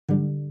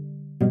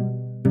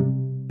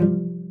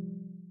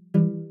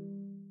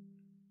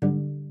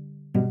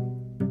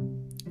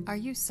Are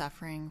you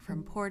suffering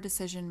from poor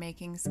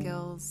decision-making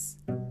skills,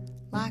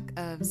 lack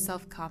of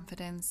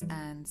self-confidence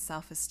and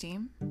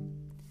self-esteem?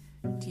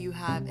 Do you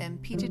have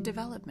impeded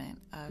development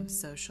of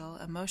social,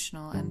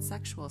 emotional, and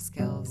sexual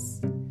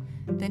skills?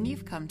 Then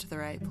you've come to the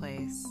right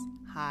place.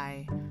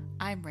 Hi,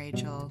 I'm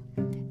Rachel,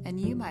 and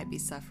you might be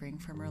suffering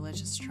from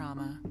religious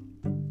trauma.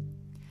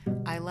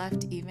 I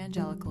left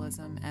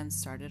evangelicalism and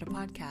started a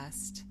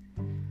podcast.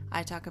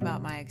 I talk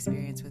about my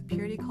experience with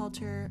purity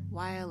culture,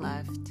 why I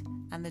left,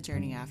 and the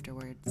journey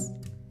afterwards.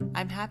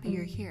 I'm happy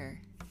you're here.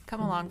 Come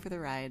along for the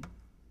ride.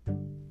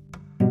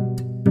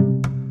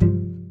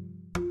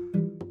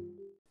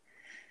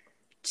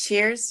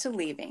 Cheers to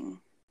leaving.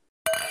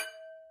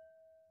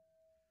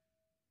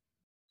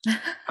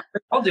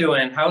 How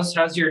doing?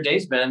 How's your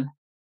days been?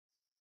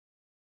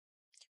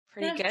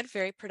 Pretty good.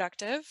 Very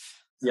productive.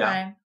 Yeah.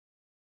 Fine.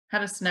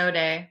 Had a snow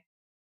day.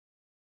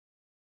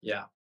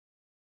 Yeah.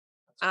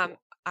 Cool.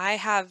 I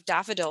have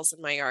daffodils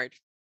in my yard.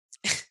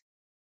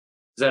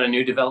 Is that a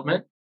new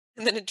development?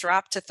 And then it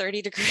dropped to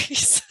 30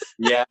 degrees.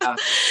 Yeah.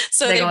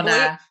 So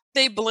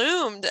they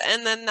bloomed,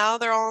 and then now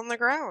they're all on the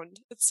ground.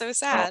 It's so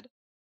sad.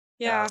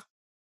 Yeah.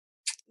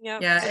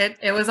 Yeah,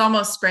 it was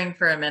almost spring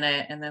for a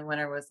minute, and then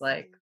winter was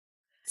like,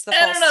 it's the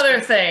and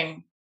another spring.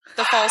 thing.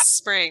 The false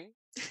spring.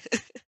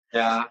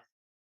 Yeah.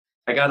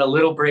 I got a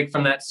little break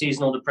from that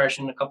seasonal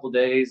depression a couple of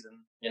days, and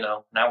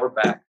now we're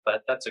back,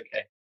 but that's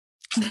okay.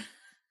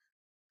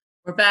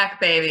 We're back,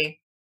 baby.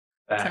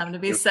 Back. Time to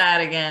be sad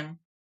again.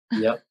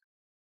 Yep.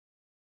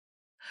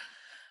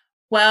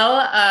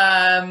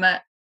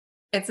 Well,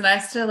 it's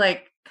nice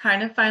to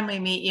kind of finally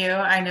meet you.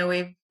 I know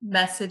we've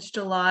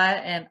messaged a lot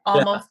and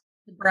almost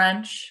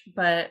brunch,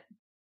 but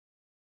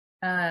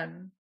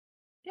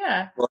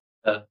yeah. We'll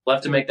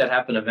have to make that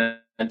happen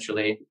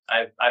eventually.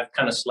 I've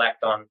kind of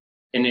slacked on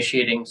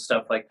initiating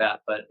stuff like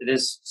that, but it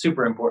is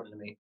super important to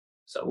me.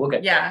 So we'll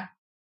get there.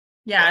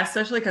 Yeah,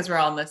 especially because we're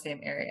all in the same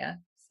area.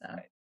 So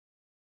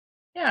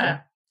yeah.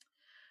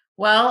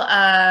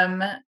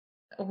 Well,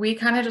 we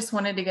kind of just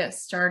wanted to get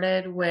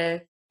started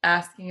with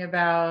asking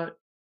about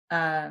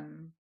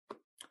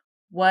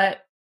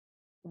what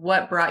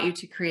brought you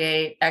to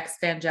create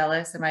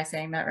Exvangelis. Am I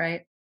saying that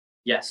right?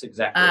 Yes,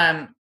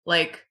 exactly.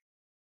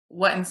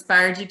 What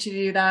inspired you to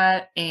do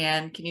that?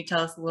 And can you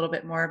tell us a little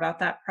bit more about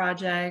that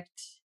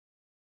project?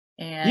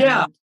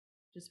 And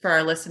just for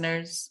our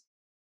listeners.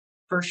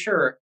 For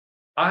sure.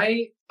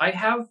 I've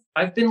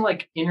been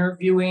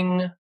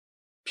interviewing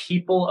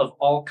people of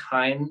all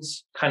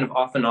kinds kind of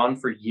off and on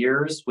for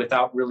years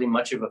without really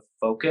much of a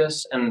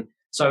focus. And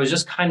so I was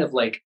just kind of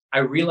I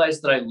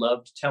realized that I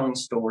loved telling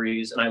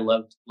stories, and I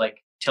loved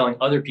telling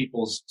other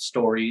people's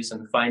stories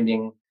and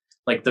finding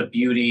the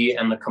beauty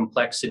and the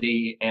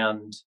complexity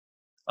and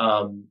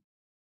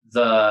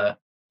the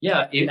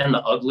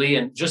ugly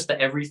and just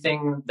the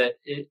everything that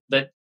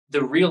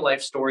the real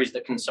life stories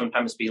that can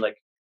sometimes be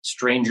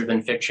stranger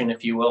than fiction,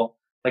 if you will.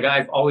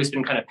 I've always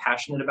been kind of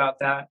passionate about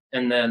that.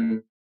 And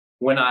then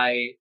when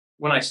I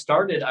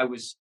started, I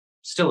was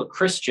still a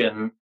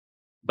Christian,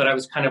 but I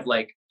was kind of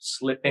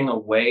slipping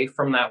away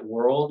from that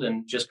world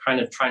and just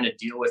kind of trying to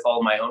deal with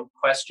all my own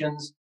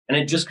questions. And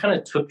it just kind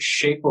of took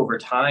shape over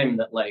time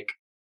that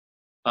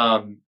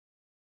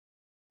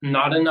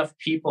not enough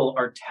people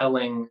are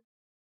telling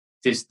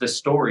the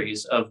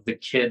stories of the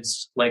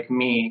kids like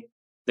me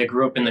that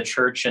grew up in the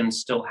church and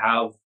still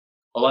have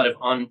a lot of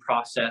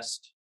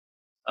unprocessed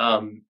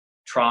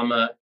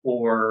trauma,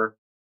 or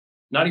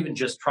not even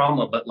just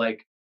trauma, but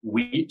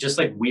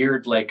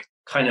weird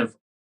kind of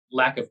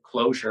lack of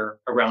closure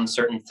around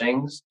certain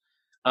things.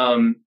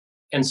 And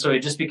so it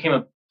just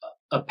became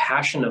a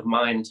passion of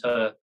mine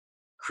to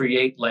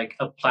create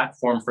a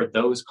platform for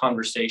those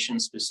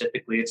conversations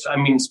specifically.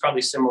 It's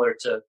probably similar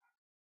to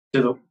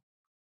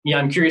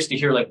I'm curious to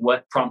hear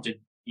what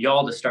prompted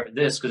y'all to start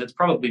this, because it's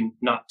probably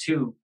not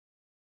too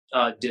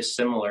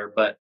dissimilar,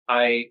 but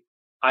I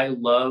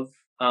love,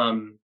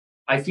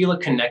 I feel a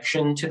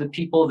connection to the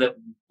people that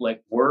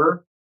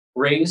were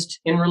raised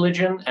in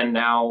religion and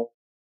now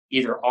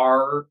either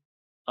are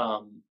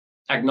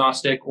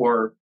agnostic,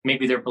 or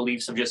maybe their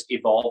beliefs have just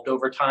evolved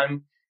over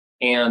time.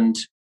 And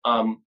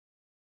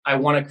I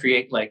want to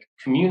create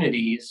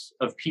communities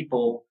of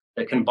people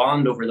that can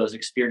bond over those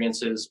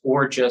experiences,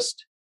 or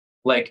just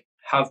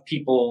have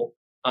people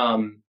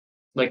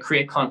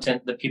create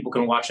content that people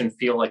can watch and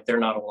feel like they're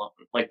not alone.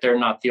 They're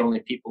not the only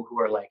people who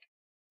are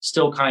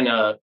still kind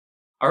of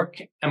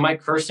am I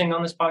cursing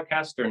on this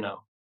podcast or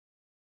no?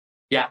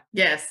 Yeah.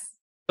 Yes.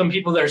 Some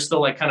people that are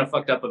still kind of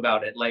fucked up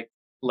about it,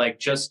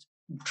 just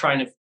trying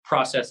to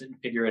process it and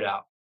figure it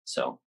out.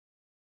 So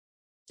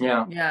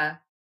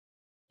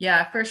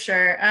yeah, for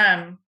sure.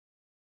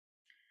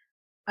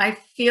 I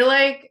feel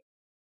like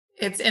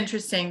it's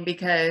interesting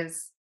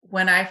because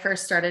when I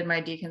first started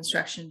my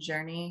deconstruction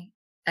journey,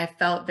 I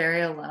felt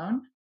very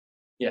alone.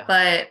 Yeah.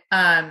 But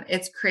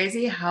it's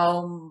crazy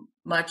how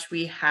much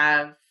we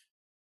have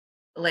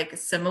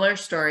similar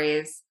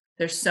stories.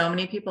 There's so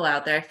many people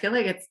out there. I feel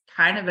like it's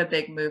kind of a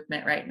big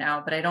movement right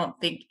now, but I don't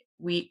think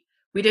we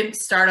didn't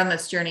start on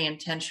this journey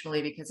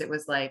intentionally because it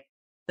was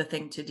the the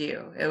thing to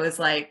do. It was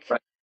like, right.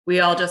 we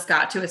all just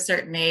got to a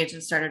certain age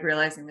and started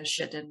realizing this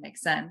shit didn't make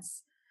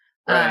sense.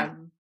 Right.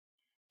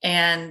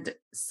 And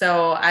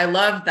so I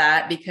love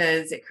that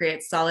because it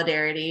creates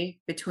solidarity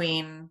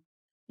between,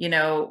 you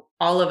know,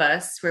 all of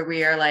us, where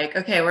we are like,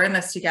 okay, we're in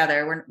this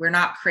together. We're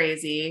not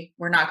crazy.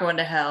 We're not going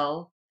to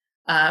hell.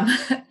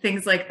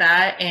 Things like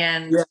that.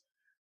 And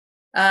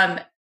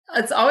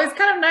it's always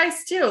kind of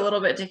nice too, a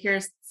little bit, to hear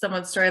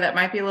someone's story that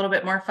might be a little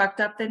bit more fucked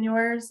up than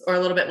yours, or a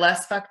little bit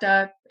less fucked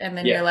up. And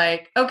then you're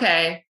like,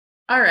 okay,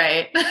 all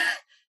right,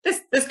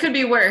 this could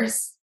be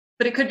worse,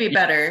 but it could be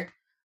better.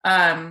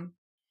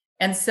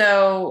 And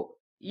so,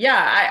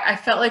 yeah, I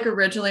felt like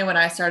originally when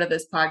I started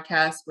this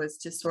podcast was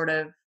to sort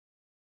of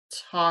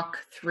talk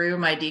through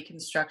my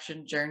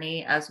deconstruction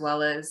journey, as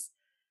well as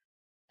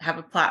have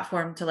a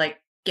platform to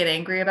like get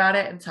angry about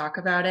it and talk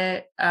about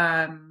it.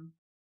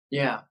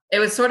 It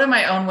was sort of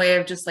my own way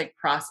of just like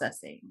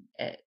processing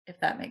it, if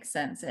that makes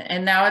sense.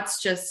 And now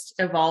it's just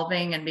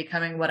evolving and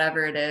becoming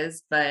whatever it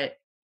is. But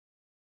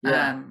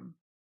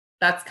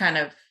that's kind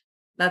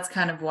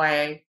of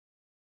why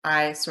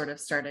I sort of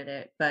started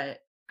it. But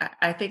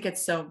I think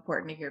it's so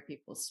important to hear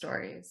people's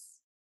stories.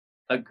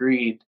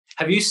 Agreed.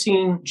 Have you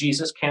seen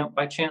Jesus Camp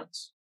by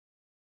chance?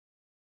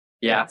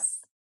 Yes.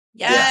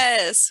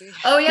 Yes.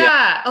 Oh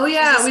yeah. Oh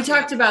yeah. Jesus, we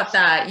talked about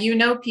that. You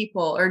know,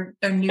 people or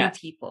new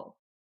people.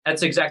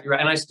 That's exactly right.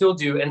 And I still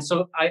do. And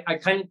so I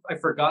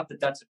forgot that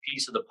that's a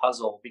piece of the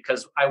puzzle,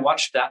 because I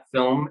watched that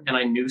film and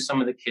I knew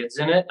some of the kids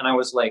in it. And I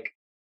was like,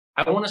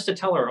 I want us to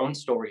tell our own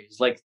stories.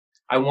 Like,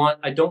 I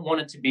don't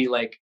want it to be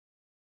like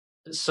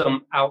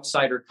some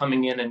outsider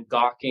coming in and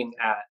gawking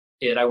at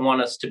it. I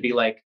want us to be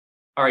like,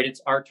 all right,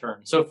 it's our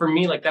turn. So for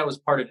me, like, that was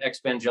part of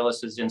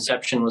Exvangelis'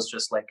 inception, was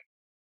just like,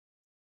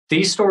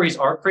 these stories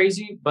are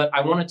crazy, but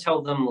I want to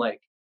tell them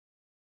like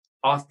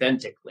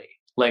authentically,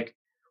 like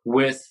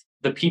with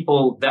the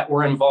people that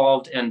were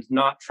involved, and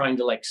not trying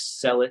to like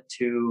sell it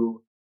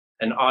to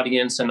an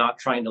audience, and not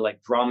trying to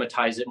like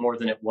dramatize it more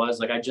than it was.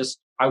 Like,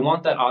 I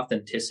want that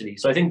authenticity.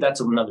 So I think that's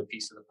another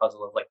piece of the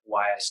puzzle of like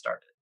why I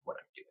started what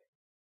I'm doing.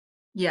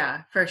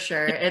 Yeah, for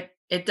sure.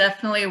 It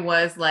definitely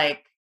was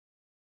like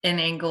an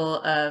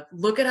angle of,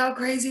 look at how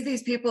crazy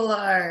these people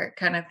are,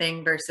 kind of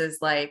thing, versus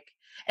like,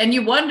 and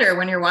you wonder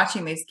when you're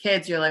watching these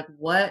kids, you're like,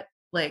 what,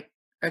 like,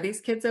 are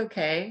these kids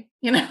okay?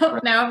 You know,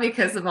 right. Now,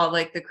 because of all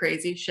like the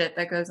crazy shit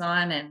that goes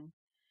on. And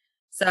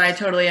so I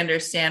totally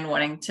understand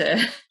wanting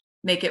to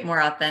make it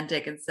more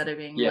authentic, instead of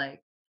being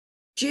like,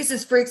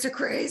 Jesus freaks are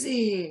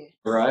crazy.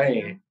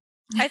 Right.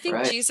 I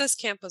think Jesus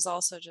Camp was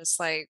also just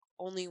like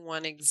only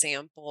one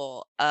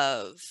example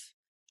of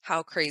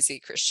how crazy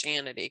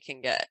Christianity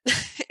can get.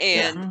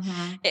 And,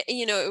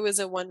 you know, it was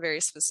a one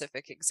very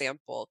specific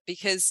example,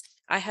 because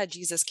I had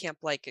Jesus Camp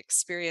like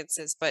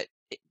experiences, but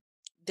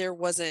there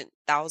wasn't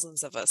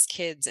thousands of us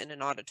kids in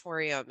an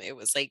auditorium. It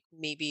was like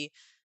maybe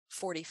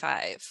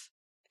 45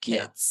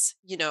 kids,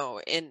 you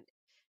know, in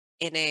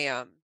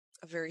a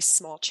very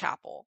small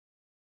chapel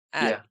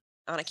on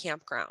a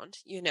campground,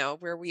 you know,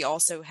 where we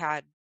also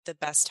had the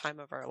best time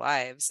of our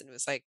lives, and it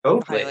was like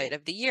the highlight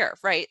of the year,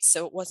 right?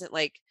 So it wasn't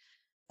like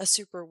a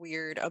super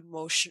weird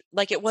emotion,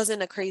 like it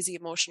wasn't a crazy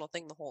emotional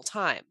thing the whole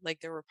time.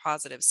 Like, there were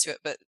positives to it.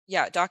 But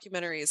yeah,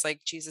 documentaries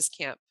like Jesus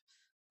Camp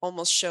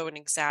almost show an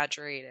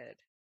exaggerated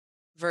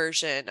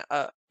version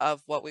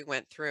of what we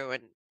went through,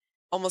 and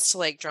almost to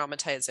like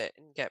dramatize it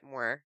and get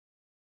more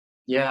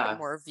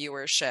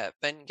viewership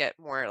and get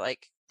more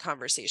like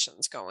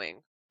conversations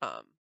going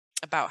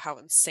about how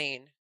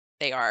insane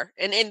they are.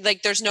 And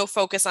like, there's no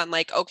focus on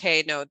like,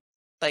 okay, no,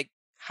 like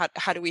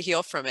how do we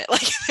heal from it?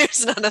 Like,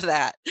 there's none of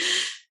that.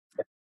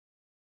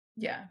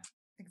 Yeah,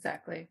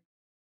 exactly.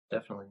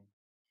 Definitely.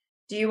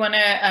 Do you want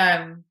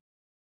to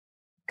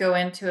go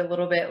into a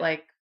little bit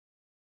like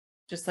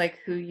just like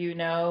who you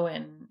know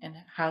and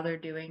how they're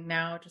doing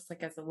now, just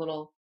like as a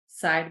little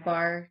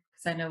sidebar?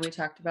 Because I know we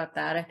talked about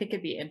that. I think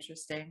it'd be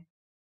interesting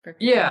for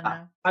people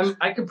to know.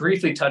 I could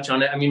briefly touch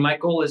on it. I mean, my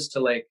goal is to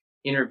like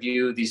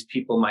interview these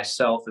people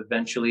myself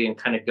eventually and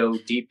kind of go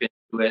deep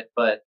into it.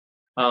 But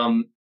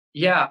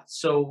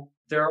so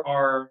there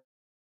are,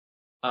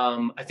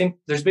 I think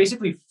there's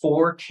basically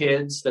 4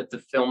 kids that the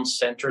film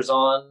centers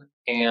on.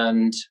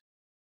 And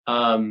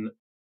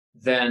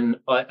then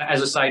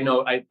as a side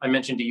note, I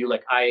mentioned to you,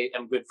 like, I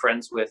am good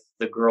friends with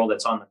the girl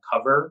that's on the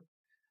cover,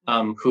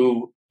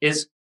 who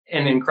is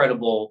an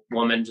incredible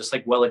woman, just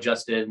like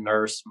well-adjusted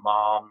nurse,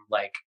 mom,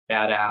 like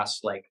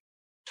badass, like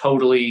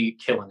totally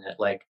killing it.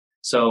 Like,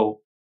 so,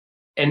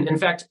 and in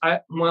fact,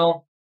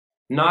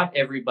 not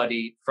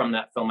everybody from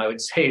that film, I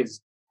would say,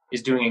 is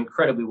doing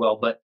incredibly well,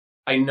 but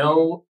I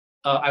know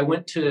I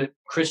went to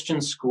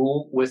Christian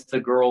school with the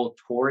girl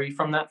Tori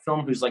from that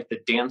film, who's like the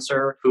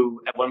dancer,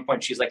 who at one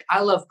point she's like, I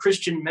love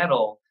Christian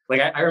metal. Like,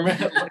 I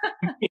remember.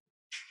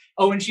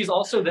 Oh, and she's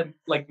also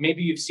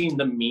maybe you've seen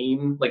the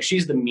meme, like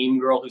she's the meme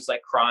girl who's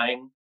like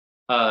crying.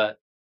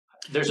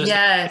 There's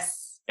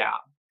just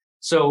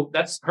So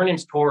that's her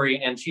name's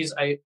Tori, and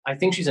I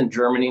think she's in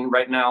Germany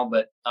right now,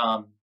 but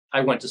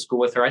I went to school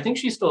with her. I think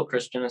she's still a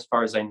Christian as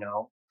far as I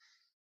know.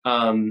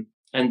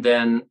 And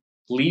then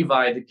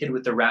Levi, the kid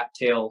with the rat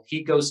tail,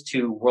 he goes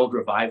to World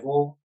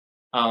Revival.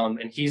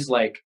 And he's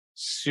like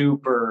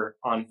super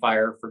on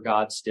fire for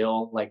God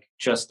still, like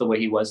just the way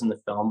he was in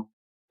the film,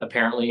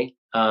 apparently.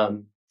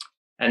 And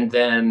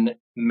then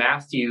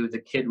Matthew, the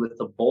kid with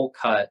the bowl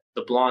cut,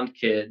 the blonde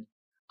kid,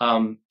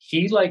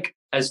 he like,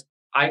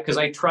 because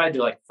I tried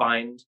to like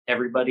find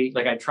everybody,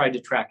 like I tried to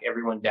track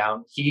everyone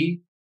down.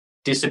 He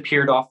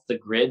disappeared off the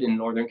grid in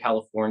Northern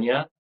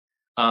California.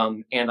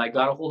 And I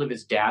got a hold of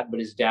his dad, but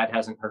his dad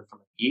hasn't heard from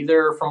him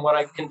either, from what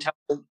I can tell.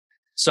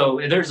 So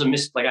there's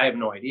like, I have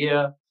no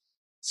idea.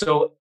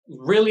 So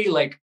really,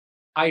 like,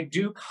 I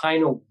do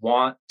kind of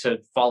want to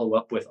follow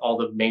up with all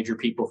the major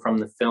people from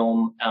the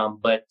film,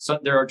 but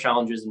there are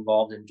challenges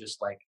involved in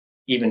just like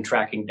even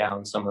tracking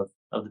down some of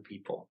the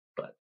people.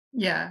 But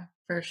yeah,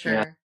 for sure.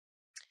 Yeah.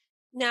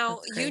 Now,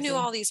 you knew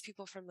all these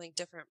people from like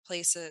different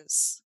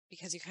places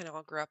because you kind of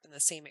all grew up in the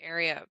same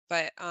area,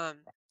 but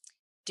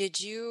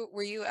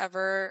were you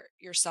ever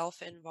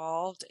yourself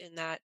involved in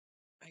that,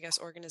 I guess,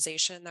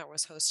 organization that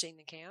was hosting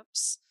the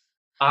camps?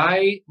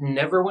 I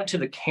never went to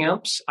the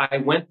camps. I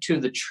went to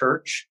the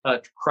church,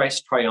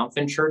 Christ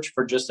Triumphant Church,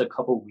 for just a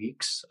couple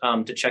weeks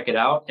to check it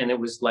out. And it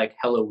was like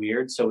hella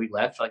weird. So we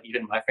left. Like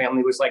even my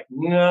family was like,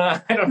 nah,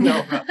 I don't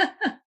know.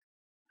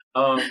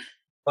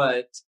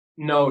 But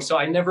no, so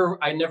I never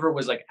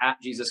was like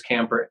at Jesus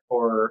Camp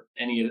or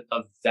any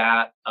of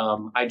that.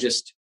 I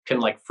just can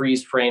like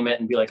freeze frame it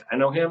and be like, I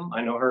know him,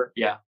 I know her.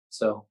 Yeah.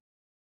 So.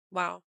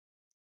 Wow.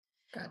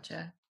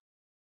 Gotcha.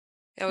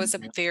 It was a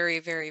very,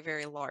 very,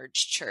 very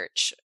large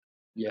church.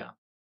 Yeah.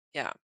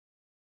 Yeah.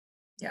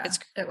 Yeah,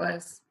 it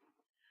was.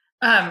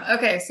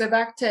 Okay, so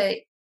back to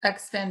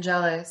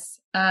Exvangelis.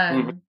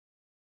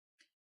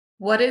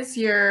 What is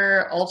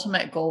your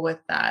ultimate goal with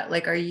that?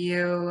 Like, are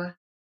you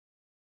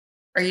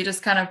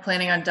just kind of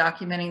planning on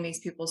documenting these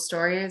people's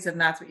stories and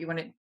that's what you want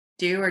to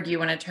do? Or do you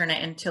want to turn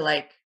it into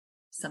like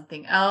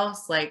something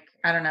else? Like,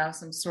 I don't know,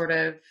 some sort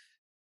of,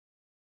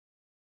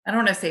 I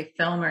don't want to say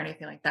film or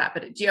anything like that,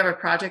 but do you have a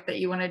project that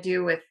you want to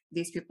do with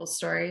these people's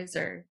stories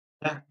or?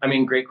 I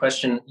mean, great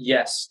question.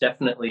 Yes,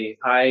 definitely.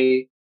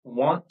 I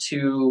want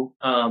to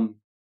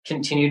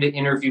continue to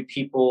interview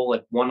people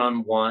like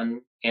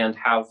one-on-one and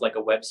have like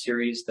a web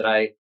series that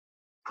I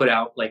put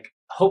out, like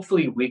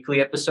hopefully weekly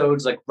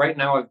episodes. Like right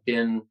now I've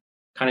been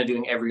kind of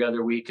doing every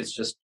other week. It's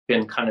just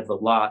been kind of a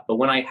lot. But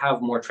when I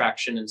have more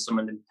traction and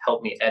someone to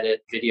help me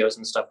edit videos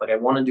and stuff, like I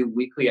want to do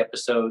weekly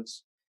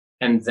episodes.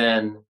 And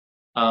then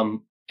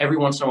every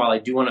once in a while, I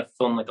do want to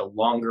film like a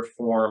longer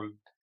form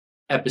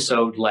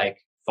episode, like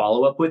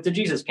follow up with the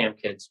Jesus Camp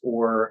kids.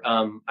 Or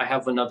I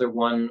have another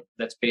one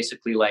that's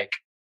basically like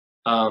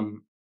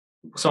some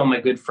of my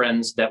good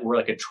friends that were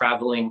like a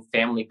traveling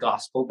family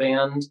gospel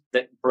band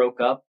that broke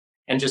up,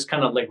 and just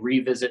kind of like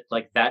revisit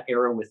like that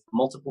era with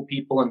multiple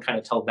people and kind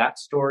of tell that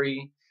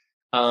story.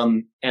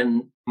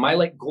 And my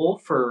like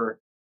goal for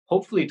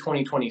hopefully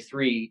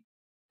 2023,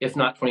 if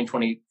not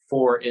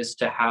 2024, is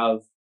to have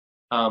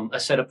a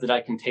setup that I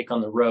can take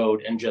on the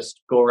road and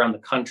just go around the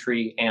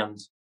country and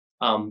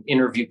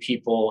interview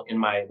people in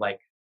my like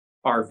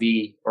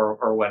RV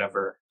or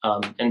whatever,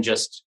 and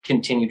just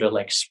continue to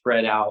like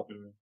spread out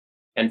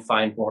and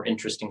find more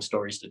interesting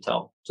stories to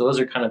tell. So those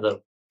are kind of the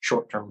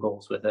short-term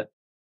goals with it.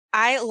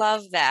 I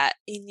love that.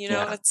 And you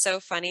know, what's so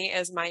funny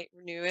is my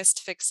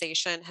newest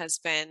fixation has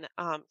been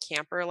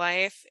camper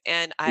life.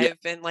 And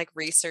I've been like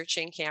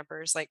researching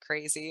campers like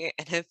crazy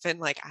and have been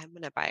like, I'm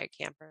going to buy a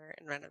camper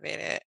and renovate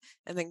it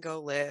and then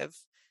go live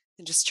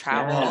and just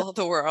travel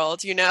the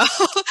world, you know.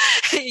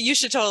 You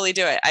should totally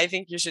do it. I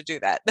think you should do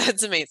that.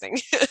 That's amazing.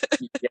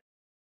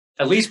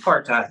 At least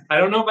part-time. I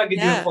don't know if I could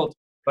do it full-time,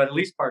 but at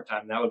least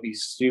part-time. That would be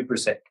super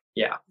sick.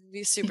 Yeah. It'd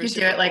be super, you could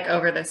do it like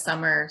over the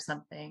summer or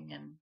something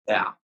and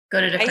go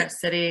to different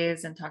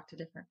cities and talk to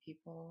different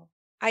people.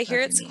 I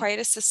hear it's quite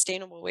a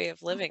sustainable way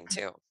of living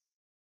too.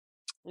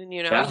 And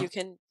you know, you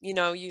can, you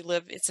know, you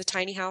live, it's a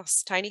tiny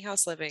house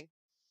living.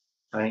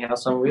 Tiny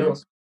house on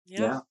wheels.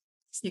 Yeah.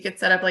 You could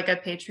set up like a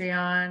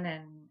Patreon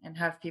and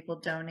have people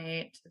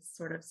donate to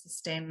sort of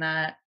sustain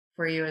that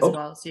for you as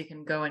well. So you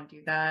can go and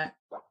do that.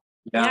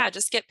 Yeah,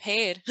 just get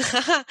paid.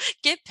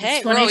 Get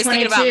paid. We're always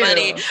thinking about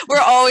money.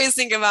 We're always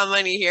thinking about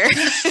money here.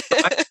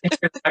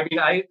 I mean,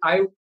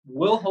 I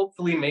will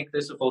hopefully make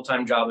this a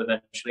full-time job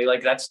eventually.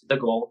 Like that's the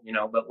goal, you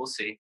know, but we'll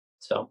see.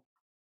 So,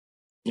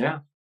 yeah.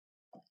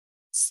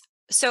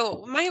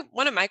 So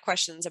one of my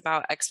questions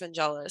about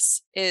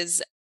Exvangelis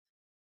is,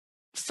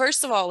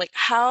 first of all, like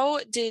how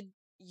did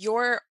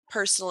your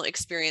personal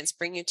experience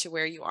bring you to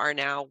where you are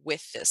now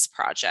with this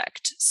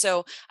project?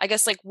 So I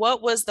guess like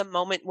what was the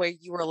moment where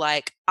you were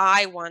like,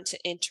 I want to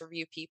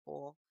interview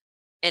people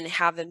and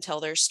have them tell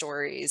their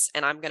stories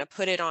and I'm going to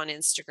put it on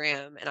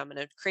Instagram and I'm going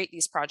to create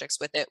these projects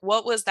with it?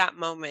 What was that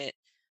moment?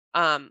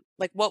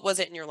 Like what was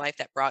it in your life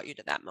that brought you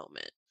to that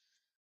moment?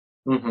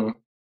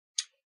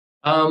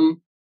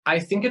 I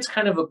think it's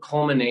kind of a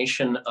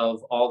culmination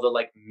of all the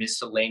like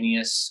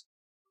miscellaneous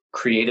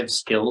creative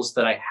skills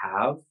that I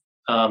have.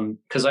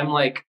 Cause I'm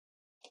like,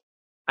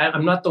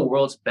 I'm not the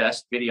world's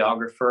best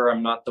videographer.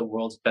 I'm not the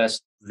world's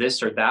best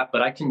this or that,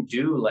 but I can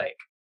do like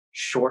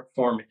short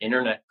form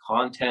internet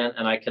content,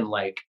 and I can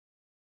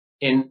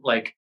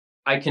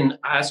I can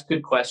ask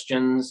good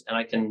questions, and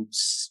I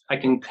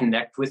can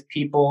connect with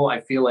people.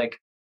 I feel like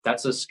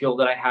that's a skill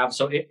that I have.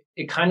 So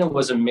it kind of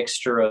was a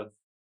mixture of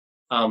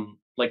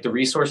like the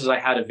resources I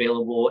had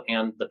available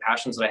and the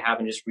passions that I have,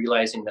 and just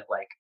realizing that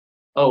like,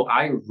 oh,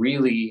 I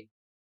really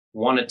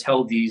want to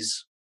tell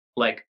these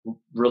like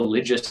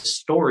religious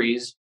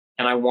stories,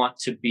 and I want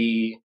to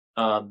be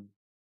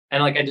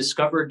and like I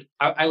discovered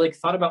I like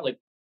thought about like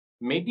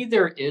maybe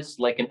there is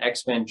like an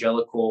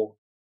exvangelical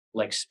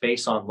like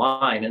space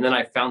online, and then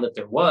I found that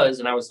there was,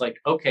 and I was like,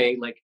 okay,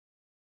 like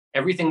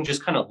everything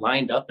just kind of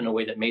lined up in a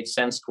way that made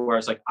sense, to where I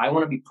was like, I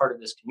want to be part of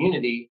this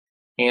community,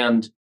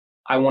 and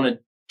I want to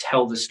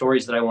tell the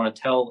stories that I want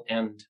to tell,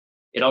 and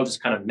it all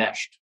just kind of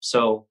meshed.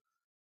 So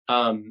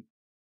um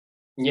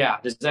yeah,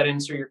 does that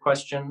answer your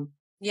question?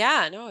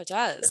 Yeah, no, it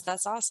does.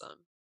 That's awesome.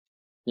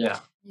 Yeah.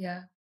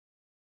 Yeah.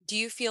 Do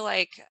you feel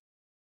like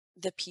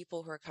the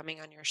people who are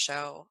coming on your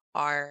show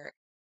are,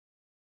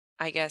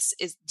 I guess,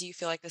 do you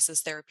feel like this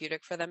is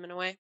therapeutic for them in a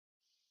way?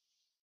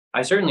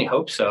 I certainly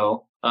hope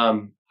so.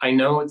 I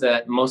know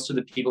that most of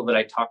the people that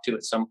I talk to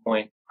at some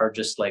point are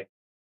just like,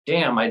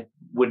 damn, I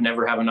would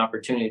never have an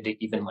opportunity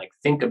to even like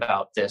think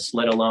about this,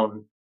 let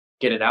alone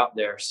get it out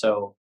there.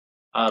 So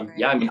yeah, I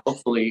Right. mean,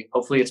 hopefully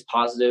it's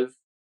positive.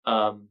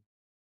 Um,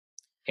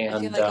 I feel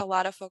and like a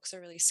lot of folks are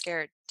really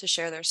scared to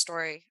share their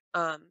story.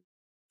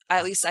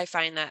 At least I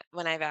find that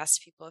when I've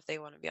asked people if they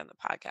want to be on the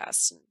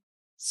podcast and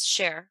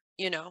share,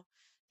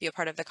 be a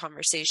part of the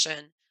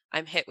conversation,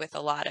 I'm hit with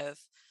a lot of,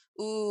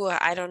 ooh,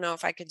 I don't know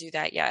if I could do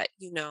that yet,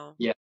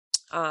 yeah,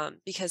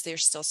 because they're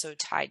still so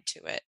tied to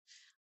it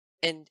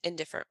in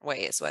different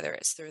ways, whether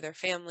it's through their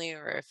family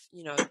or if,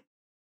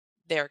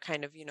 they're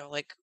kind of,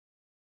 like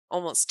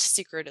almost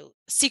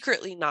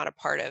secretly not a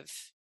part of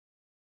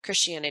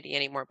Christianity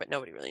anymore, but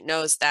nobody really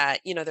knows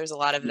that. There's a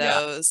lot of yeah,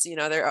 those,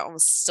 they're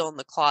almost still in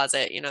the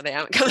closet, they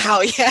haven't come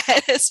out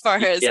yet as far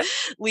as yeah,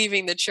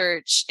 leaving the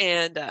church.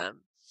 And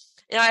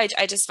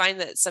I just find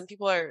that some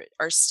people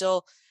are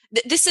still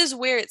this is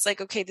where it's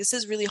like, okay, this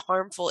is really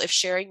harmful if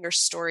sharing your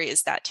story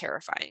is that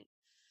terrifying.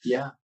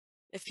 yeah,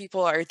 If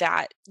people are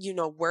that,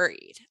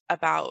 worried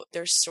about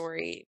their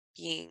story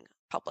being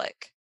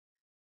public.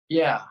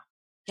 yeah.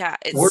 Yeah,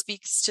 it We're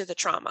speaks to the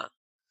trauma.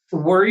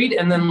 worried,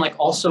 and then like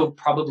also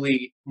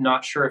probably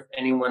not sure if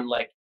anyone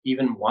like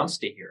even wants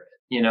to hear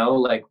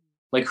it,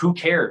 like who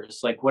cares,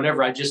 like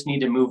whatever, I just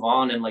need to move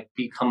on and like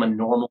become a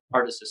normal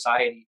part of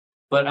society.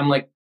 But I'm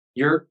like,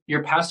 your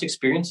past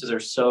experiences are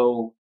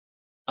so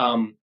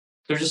um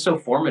they're just so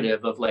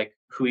formative of like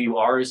who you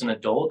are as an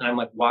adult, and I'm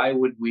like, why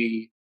would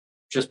we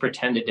just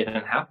pretend it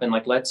didn't happen?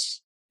 Like,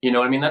 let's,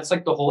 I mean, that's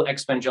like the whole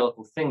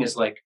evangelical thing, is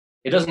like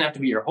it doesn't have to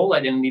be your whole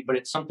identity, but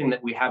it's something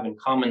that we have in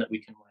common that we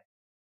can like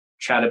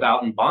chat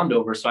about and bond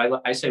over.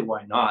 So I say,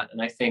 why not?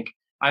 And I think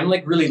I'm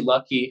like really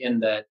lucky in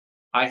that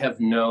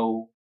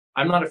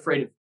I'm not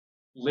afraid of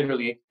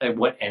literally like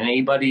what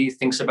anybody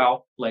thinks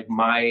about like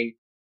my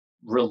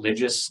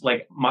religious,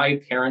 like my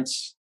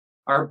parents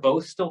are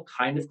both still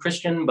kind of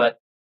Christian, but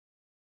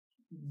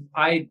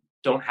I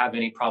don't have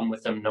any problem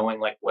with them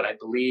knowing like what I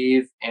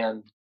believe.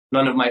 And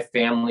none of my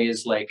family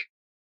is like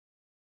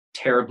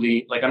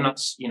terribly, like I'm not,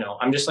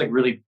 I'm just like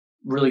really,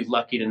 really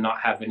lucky to not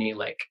have any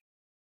like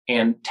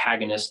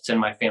antagonists in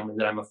my family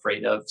that I'm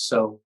afraid of.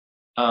 So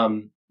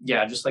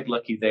yeah, just like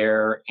lucky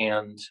there.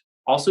 And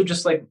also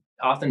just like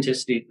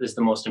authenticity is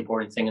the most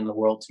important thing in the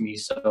world to me.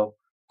 So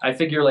I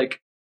figure like,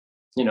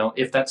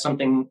 if that's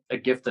something, a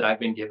gift that I've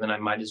been given, I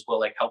might as well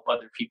like help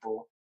other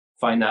people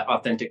find that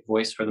authentic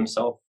voice for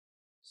themselves.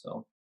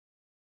 So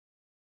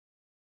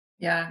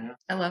Yeah,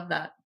 I love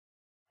that.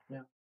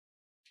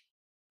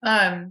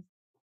 Yeah.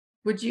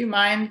 Would you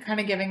mind kind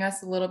of giving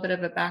us a little bit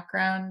of a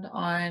background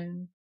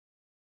on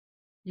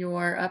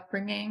your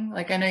upbringing?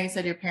 Like, I know you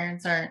said your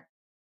parents aren't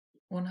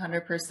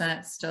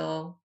 100%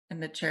 still in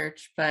the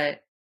church,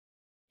 but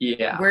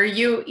Yeah, were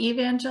you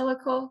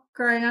evangelical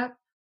growing up?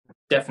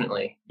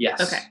 definitely.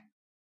 Yes. Okay.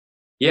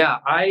 Yeah.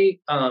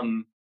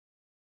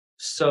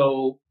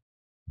 So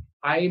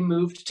I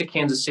moved to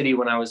Kansas City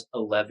when I was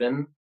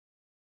 11.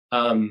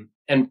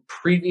 And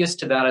previous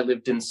to that, I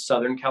lived in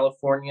Southern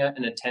California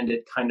and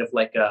attended kind of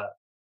like a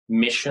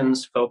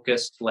missions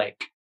focused,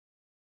 like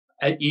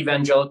an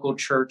evangelical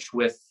church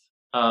with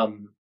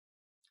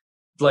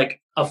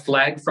like a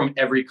flag from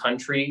every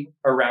country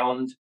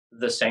around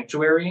the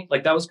sanctuary.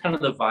 Like that was kind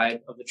of the vibe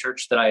of the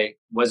church that I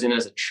was in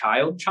as a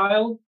child.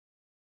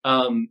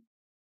 Um,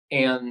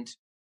 and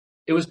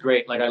it was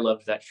great. Like I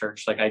loved that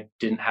church. Like I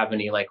didn't have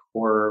any like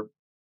horror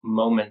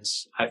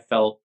moments. I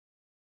felt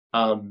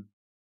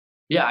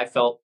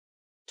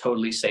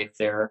totally safe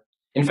there.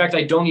 In fact,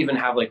 I don't even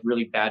have like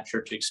really bad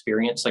church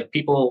experience. Like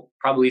people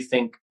probably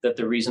think that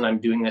the reason I'm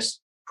doing this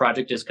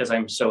project is because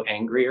I'm so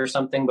angry or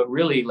something, but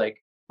really like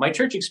my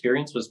church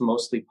experience was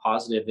mostly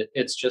positive.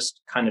 It's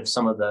just kind of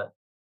some of the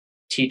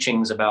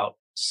teachings about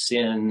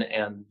sin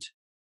and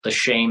the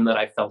shame that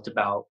I felt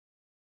about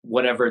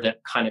whatever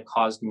that kind of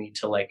caused me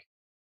to like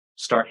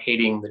start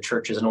hating the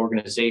church as an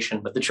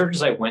organization. But the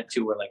churches I went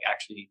to were like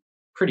actually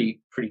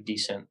pretty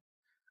decent.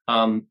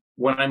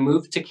 When I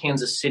moved to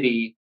Kansas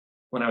City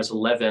when I was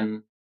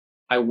 11,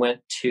 I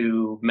went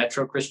to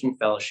Metro Christian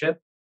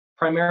Fellowship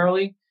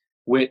primarily,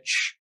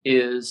 which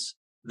is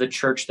the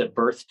church that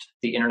birthed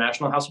the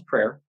International House of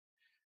Prayer.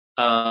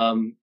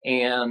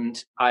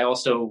 And I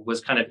also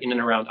was kind of in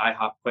and around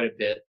IHOP quite a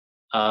bit.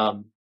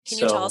 Can you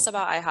tell us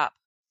about IHOP?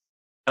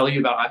 Tell you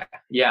about,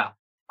 yeah.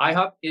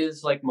 IHOP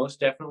is like most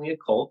definitely a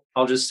cult.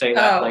 I'll just say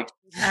that. Like,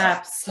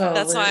 absolutely.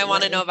 That's why I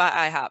want to know about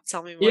IHOP.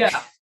 Tell me more.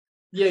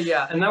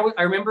 Yeah. And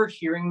I remember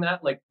hearing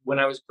that like when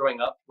I was growing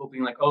up, people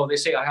being like, "Oh, they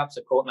say IHOP's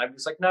a cult," and I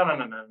was like, "No."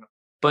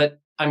 But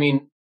I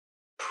mean,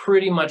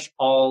 pretty much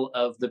all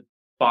of the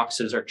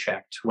boxes are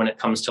checked when it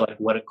comes to like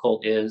what a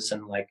cult is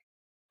and like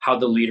how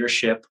the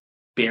leadership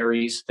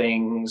buries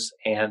things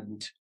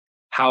and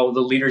how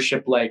the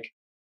leadership like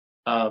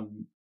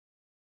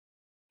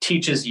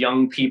teaches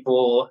young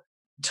people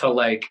to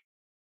like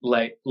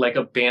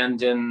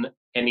abandon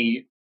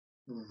any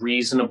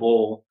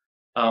reasonable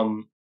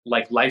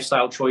like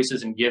lifestyle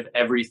choices and give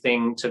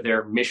everything to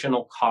their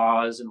missional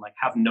cause and like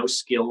have no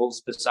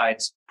skills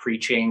besides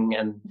preaching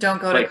and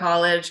don't go like, to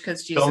college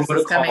because Jesus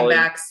is coming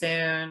back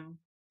soon.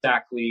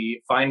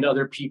 Exactly. Find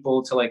other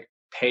people to like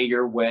pay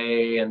your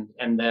way and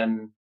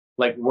then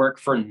like work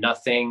for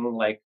nothing,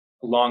 like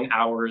long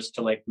hours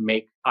to like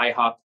make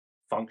IHOP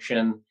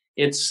function.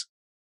 It's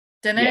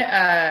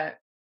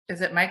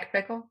is it Mike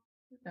Bickle?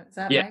 Is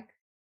that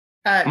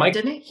Mike? Mike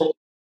didn't he,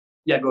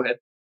 yeah, go ahead.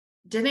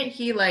 Didn't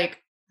he like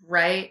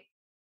write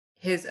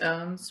his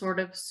own sort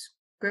of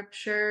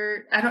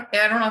scripture? I don't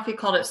know if he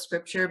called it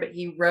scripture, but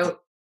he wrote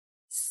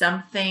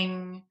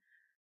something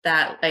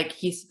that like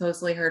he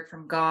supposedly heard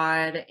from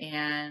God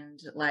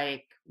and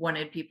like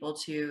wanted people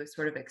to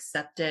sort of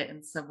accept it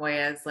in some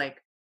way as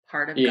like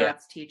part of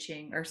God's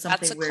teaching or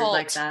something weird cult.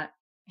 like that.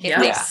 If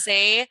they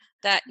say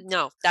that,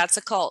 no, that's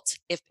a cult.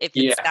 If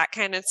it's that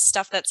kind of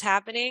stuff that's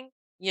happening,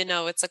 you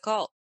know, it's a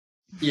cult.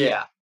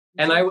 Yeah.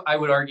 And I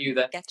would argue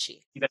that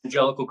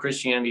evangelical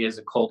Christianity is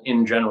a cult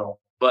in general,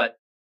 but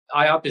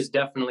IHOP is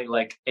definitely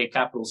like a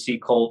capital C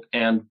cult.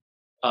 And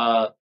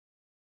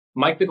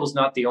Mike Bickle's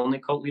not the only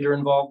cult leader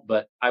involved,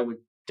 but I would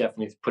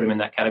definitely put him in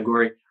that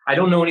category. I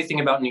don't know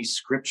anything about any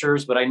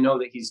scriptures, but I know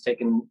that he's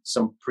taken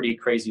some pretty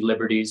crazy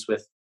liberties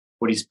with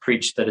what he's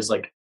preached that is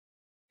like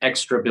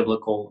extra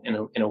biblical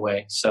in a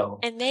way. So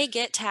and they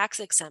get tax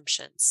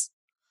exemptions.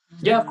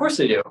 Yeah, of course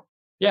they do.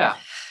 Yeah.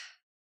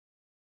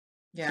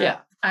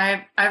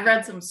 I've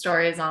read some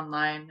stories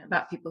online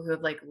about people who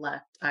have like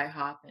left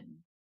IHOP, and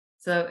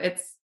so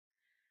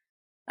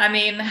I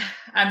mean,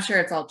 I'm sure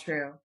it's all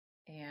true,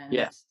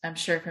 and I'm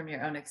sure from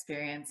your own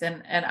experience,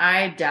 and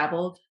I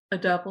dabbled in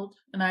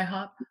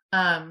IHOP,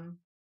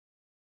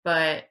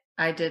 but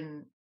I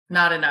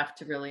not enough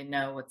to really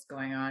know what's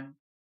going on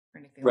or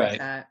anything like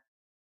that.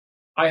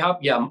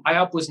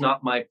 IHOP was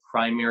not my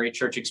primary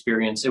church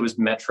experience. It was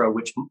Metro,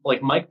 which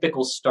like Mike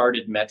Bickle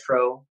started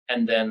Metro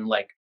and then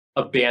like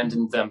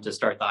abandoned them to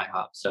start the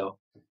IHOP. So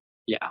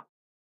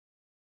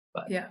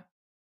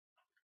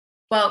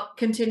well,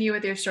 continue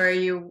with your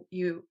story. You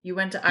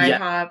went to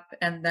IHOP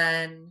and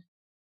then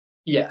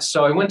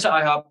so I went to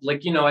IHOP.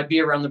 Like, you know, I'd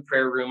be around the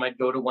prayer room. I'd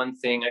go to one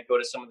thing. I'd go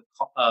to some of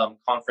the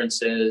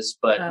conferences,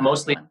 but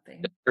mostly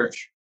the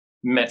church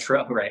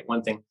Metro. Right,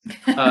 one thing.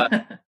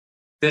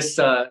 This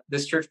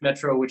church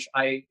Metro, which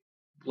I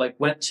like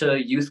went to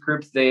youth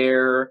group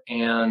there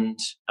and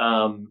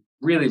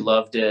really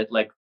loved it.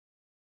 Like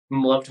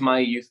loved my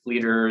youth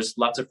leaders,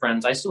 lots of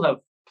friends. I still have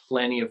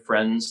plenty of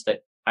friends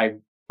that I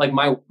like.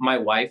 My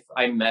wife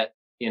I met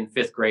in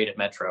 5th grade at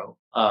Metro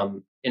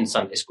in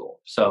Sunday school.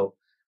 So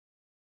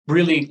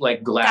really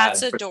like glad.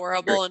 That's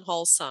adorable and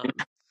wholesome.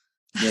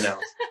 You know,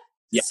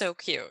 so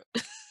cute.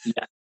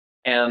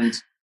 And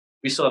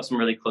we still have some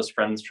really close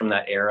friends from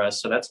that era.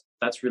 So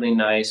that's really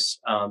nice.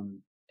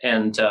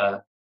 And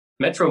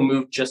Metro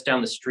moved just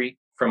down the street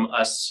from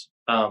us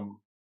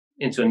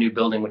into a new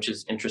building, which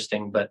is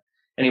interesting. But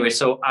anyway,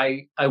 so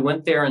I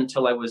went there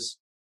until I was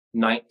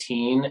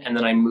 19, and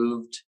then I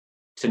moved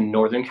to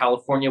Northern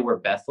California where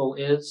Bethel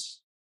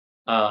is,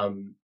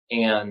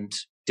 and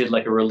did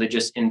like a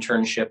religious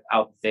internship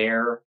out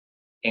there.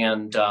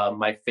 And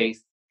my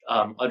faith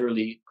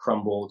utterly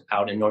crumbled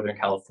out in Northern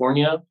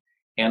California.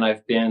 And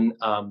I've been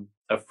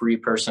a free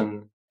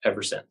person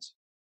ever since.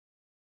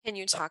 Can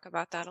you talk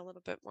about that a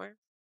little bit more?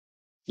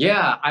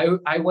 Yeah,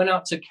 I went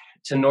out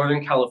to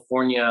Northern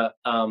California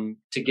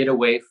to get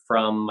away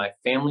from my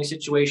family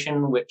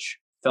situation, which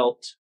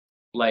felt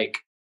like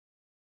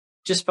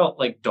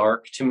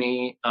dark to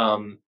me.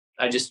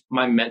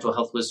 My mental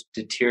health was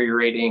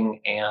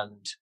deteriorating,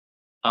 and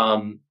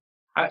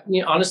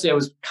honestly, I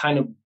was kind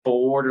of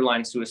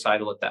borderline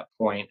suicidal at that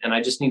point, and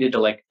I just needed to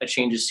like a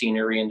change of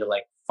scenery and to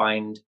like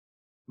find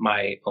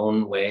my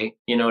own way.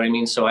 You know what I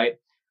mean? So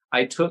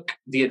I took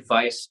the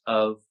advice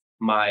of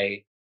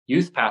my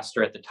youth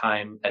pastor at the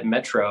time at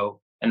Metro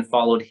and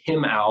followed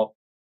him out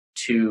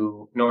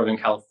to Northern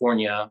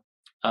California.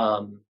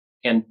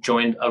 and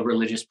joined a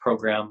religious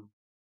program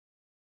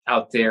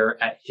out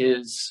there at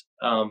his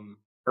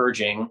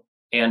urging,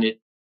 and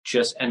it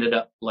just ended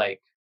up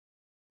like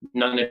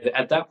none of it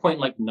at that point,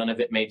 like none of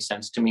it made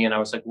sense to me, and I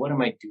was like, what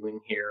am I doing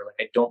here?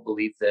 Like, I don't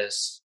believe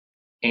this.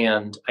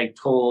 And I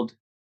told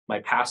my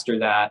pastor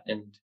that,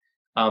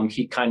 and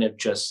he kind of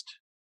just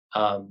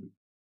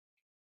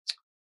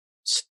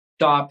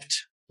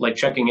stopped like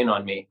checking in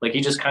on me. Like, he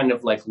just kind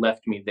of like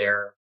left me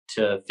there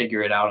to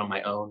figure it out on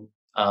my own.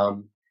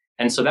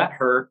 And so that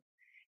hurt.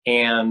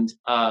 And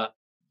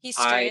he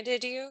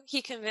stranded you?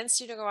 He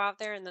convinced you to go out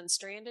there and then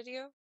stranded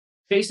you?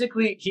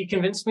 Basically, he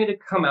convinced me to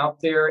come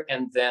out there,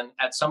 and then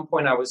at some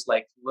point I was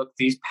like, look,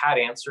 these pat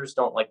answers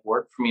don't like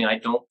work for me, and I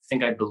don't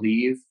think I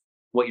believe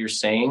what you're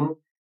saying.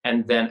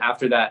 And then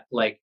after that,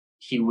 like,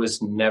 he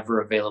was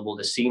never available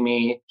to see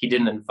me. He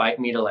didn't invite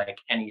me to like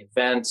any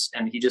events,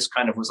 and he just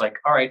kind of was like,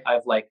 all right,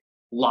 I've like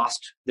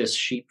lost this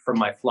sheep from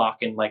my flock.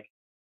 And like,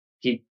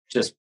 he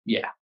just,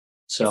 yeah.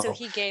 So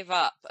he gave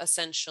up,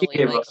 essentially. He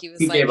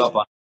gave up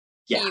on,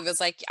 he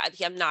was like,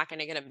 I'm not going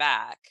to get him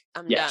back.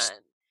 I'm done.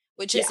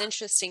 Which is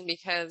interesting,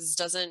 because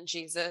doesn't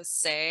Jesus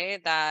say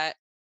that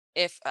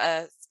if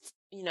a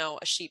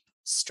sheep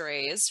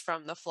strays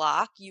from the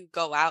flock, you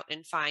go out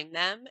and find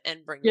them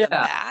and bring them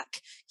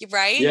back,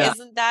 right? Yeah.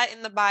 Isn't that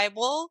in the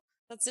Bible?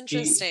 That's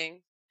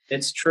interesting.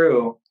 It's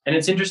true. And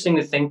it's interesting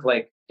to think,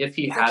 like, if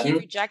he hadn't, he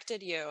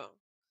rejected you.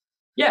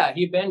 Yeah,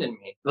 he abandoned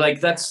me. Like,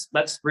 that's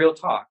real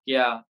talk.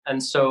 Yeah.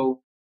 And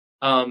so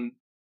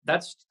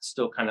that's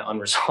still kind of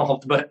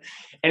unresolved. But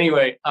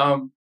anyway,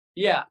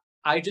 yeah,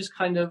 I just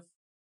kind of,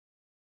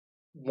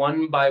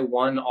 one by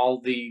one, all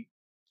the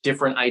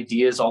different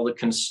ideas, all the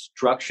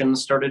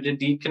constructions started to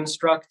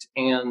deconstruct.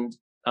 And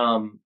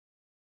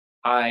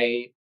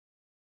I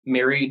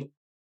married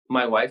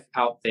my wife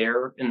out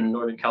there in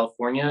Northern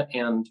California,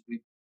 and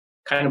we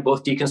kind of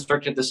both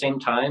deconstructed at the same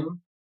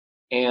time.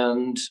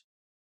 And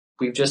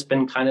we've just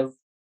been kind of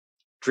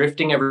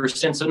drifting ever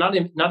since. So not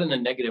in a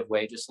negative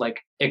way, just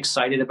like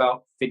excited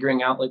about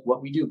figuring out like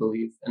what we do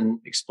believe and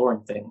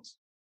exploring things.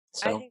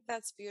 So I think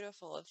that's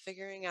beautiful, of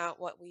figuring out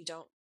what we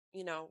don't,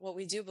 what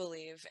we do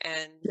believe,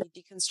 and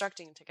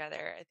deconstructing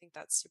together. I think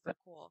that's super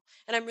cool.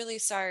 And I'm really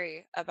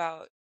sorry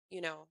about,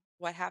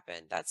 what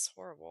happened. That's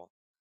horrible.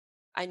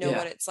 I know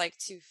what it's like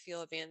to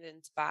feel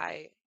abandoned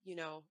by,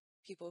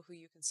 people who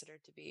you consider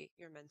to be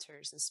your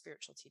mentors and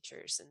spiritual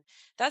teachers. And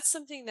that's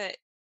something that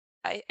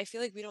I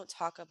feel like we don't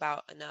talk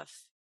about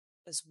enough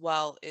as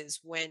well, is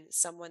when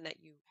someone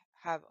that you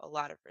have a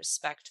lot of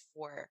respect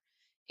for,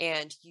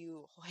 and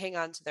you hang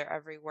on to their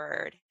every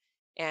word,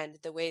 and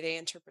the way they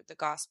interpret the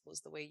gospel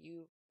is the way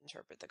you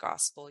interpret the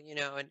gospel,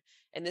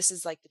 and this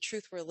is like the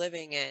truth we're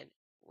living in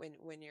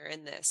when you're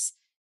in this,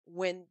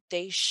 when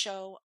they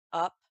show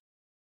up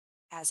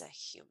as a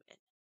human.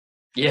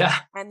 Yeah.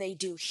 And they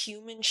do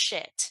human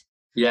shit.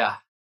 Yeah.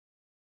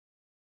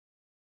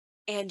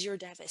 And you're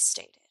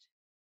devastated.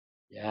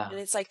 Yeah. And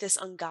it's like this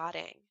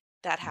ungodding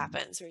that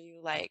happens, where you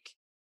like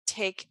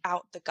take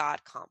out the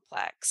God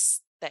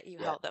complex that you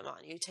held them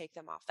on. You take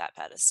them off that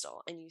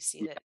pedestal, and you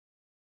see that,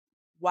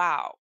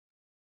 wow,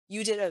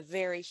 you did a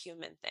very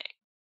human thing.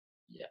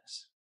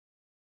 Yes.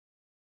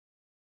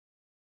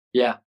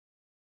 Yeah.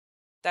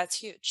 That's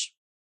huge.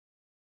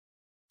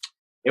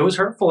 It was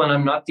hurtful, and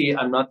I'm not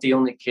the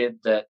only kid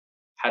that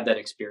had that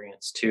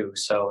experience too.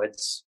 So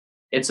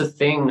it's a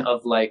thing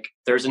of like,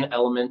 there's an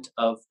element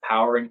of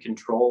power and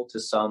control to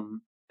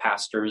some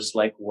pastors'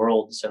 like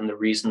worlds, and the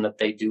reason that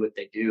they do what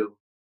they do,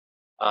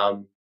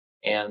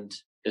 and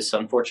it's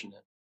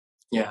unfortunate.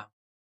 Yeah.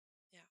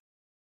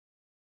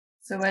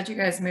 So why'd you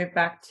guys move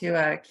back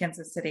to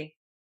Kansas City?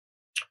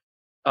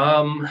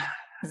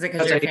 Is it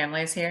because your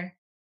family's here?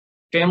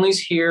 Family's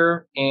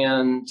here,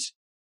 and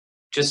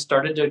just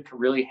started to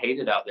really hate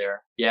it out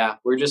there. Yeah,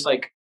 we're just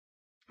like,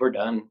 we're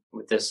done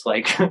with this.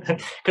 Like,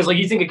 because like,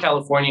 you think of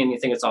California and you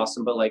think it's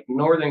awesome, but like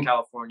Northern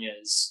California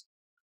is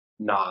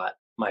not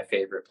my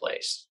favorite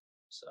place.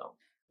 So,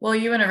 well,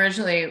 you had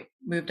originally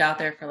moved out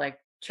there for like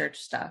church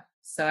stuff,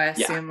 so I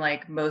assume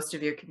like most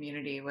of your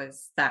community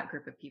was that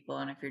group of people.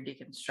 And if you're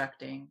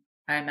deconstructing,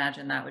 I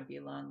imagine that would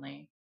be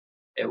lonely.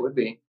 It would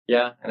be,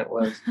 yeah, and it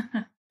was.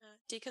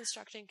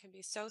 Deconstructing can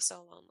be so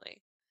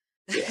lonely.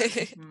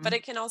 Yeah. But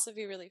it can also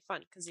be really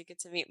fun, because you get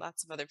to meet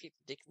lots of other people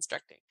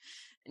deconstructing,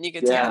 and you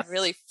get to have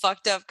really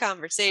fucked up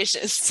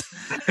conversations.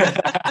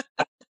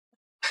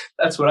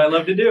 That's what I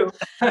love to do.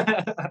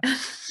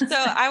 So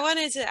I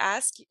wanted to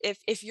ask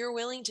if you're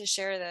willing to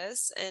share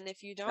this, and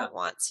if you don't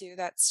want to,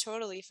 that's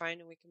totally fine,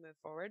 and we can move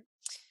forward.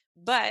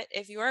 But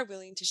if you are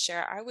willing to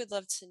share, I would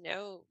love to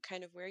know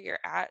kind of where you're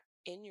at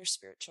in your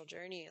spiritual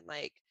journey, and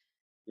like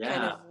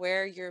kind of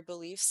where your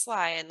beliefs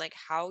lie, and like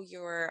how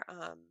you're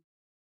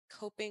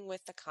coping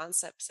with the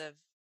concepts of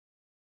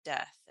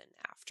death and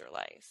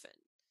afterlife, and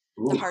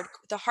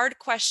the hard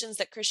questions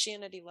that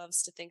Christianity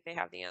loves to think they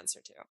have the answer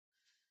to.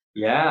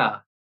 Yeah.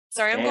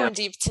 Sorry, I'm going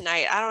deep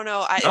tonight. I don't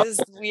know. This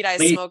is weed I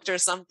smoked or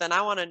something.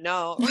 I want to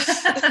know.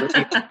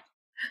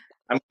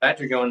 I'm glad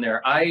you're going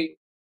there.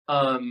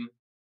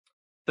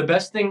 the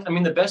best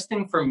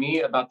thing for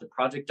me about the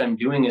project I'm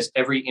doing is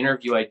every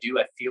interview I do,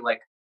 I feel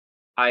like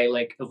I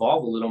like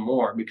evolve a little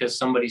more because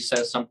somebody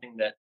says something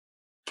that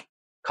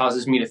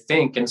causes me to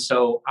think. And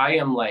so I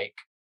am like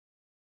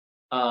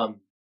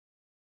um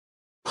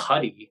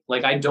putty.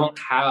 Like I don't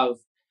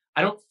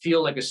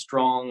feel like a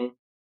strong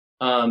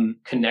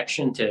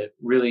connection to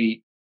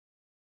really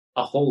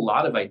a whole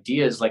lot of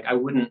ideas. Like I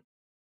wouldn't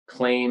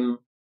claim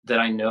that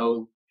I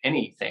know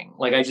anything.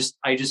 Like I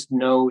just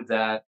know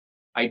that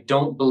I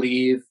don't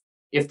believe,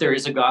 if there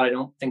is a God, I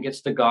don't think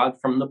it's the God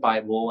from the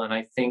Bible. And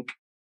I think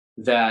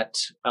that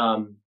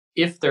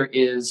if there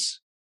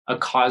is a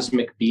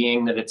cosmic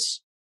being, that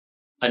it's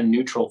a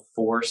neutral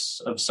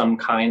force of some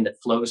kind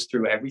that flows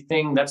through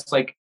everything. That's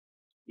like,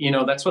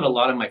 that's what a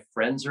lot of my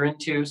friends are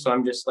into. So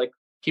I'm just like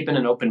keeping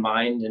an open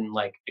mind and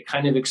like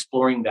kind of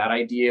exploring that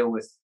idea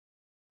with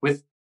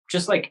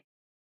just like,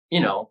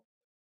 you know,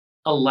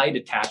 a light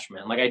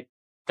attachment. Like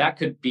that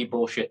could be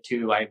bullshit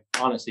too. I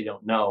honestly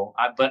don't know.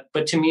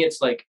 But to me,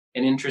 it's like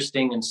an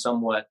interesting and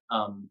somewhat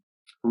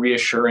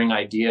reassuring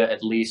idea,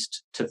 at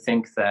least, to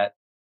think that,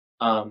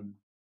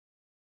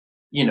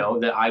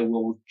 that I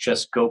will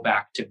just go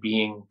back to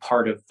being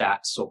part of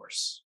that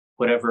source,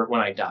 whatever, when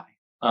I die.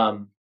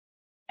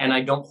 And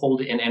I don't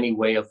hold it in any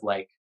way of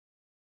like,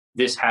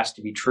 this has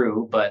to be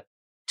true. But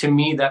to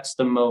me, that's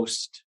the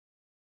most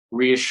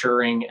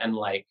reassuring and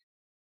like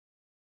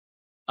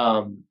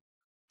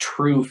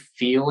true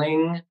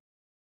feeling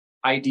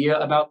idea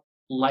about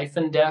life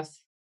and death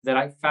that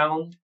I've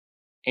found.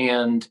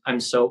 And I'm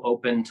so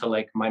open to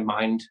like my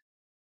mind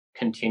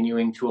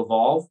continuing to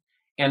evolve.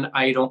 And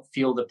I don't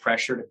feel the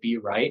pressure to be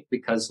right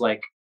because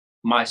like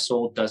my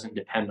soul doesn't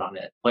depend on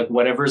it. Like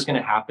whatever's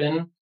going to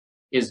happen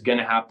is going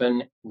to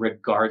happen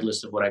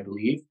regardless of what I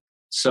believe.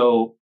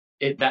 So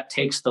that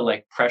takes the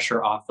like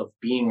pressure off of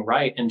being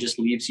right and just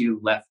leaves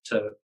you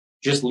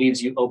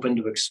open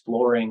to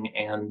exploring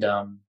and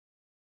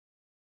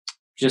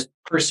just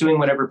pursuing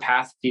whatever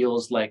path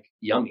feels like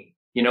yummy,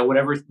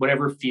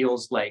 whatever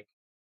feels like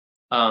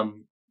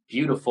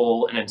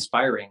beautiful and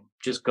inspiring,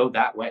 just go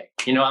that way,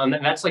 and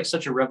that's like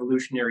such a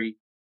revolutionary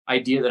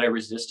idea that I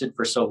resisted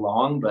for so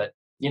long. But,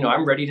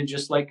 I'm ready to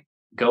just like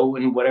go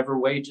in whatever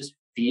way just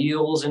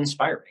feels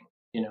inspiring.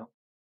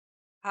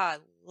 I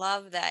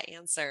love that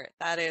answer.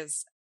 That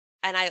is,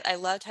 and I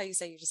loved how you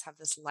say you just have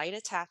this light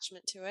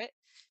attachment to it,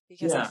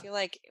 because I feel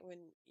like when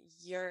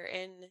you're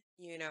in,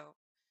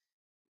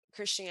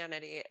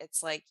 Christianity,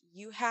 it's like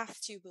you have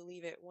to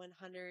believe it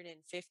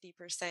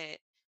 150%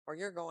 or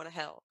you're going to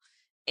hell.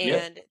 Yeah.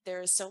 And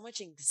there is so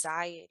much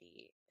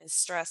anxiety and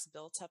stress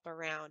built up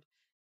around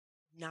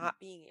not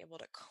being able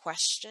to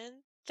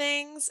question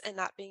things and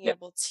not being Yeah.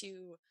 able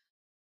to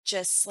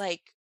just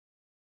like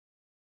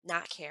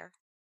not care.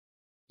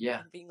 Yeah.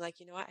 And being like,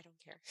 you know what, I don't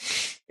care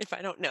if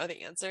I don't know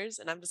the answers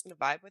and I'm just going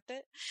to vibe with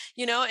it,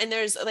 and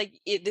there's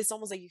like, it's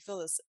almost like you feel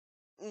this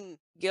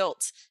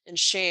guilt and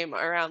shame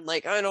around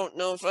like, I don't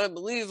know if I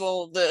believe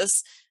all of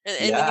this. And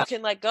then Yeah. you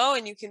can let go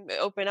and you can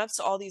open up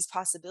to all these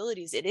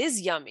possibilities. It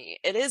is yummy.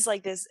 It is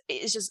like this.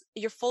 It's just,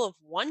 you're full of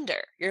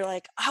wonder. You're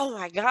like, oh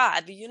my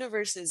God, the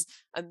universe is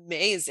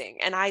amazing.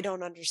 And I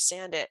don't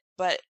understand it,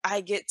 but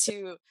I get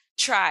to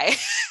try.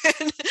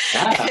 and,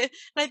 Yeah. and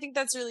I think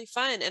that's really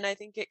fun. And I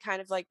think it kind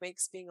of like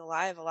makes being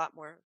alive a lot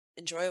more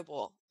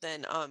enjoyable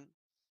than,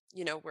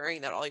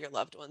 worrying that all your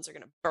loved ones are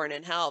going to burn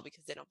in hell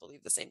because they don't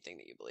believe the same thing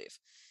that you believe.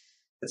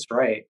 That's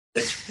right.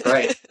 It's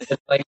right.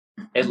 It's like,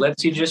 it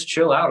lets you just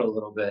chill out a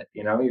little bit,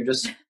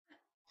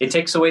 it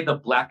takes away the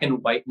black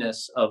and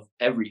whiteness of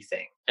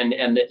everything, and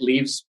it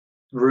leaves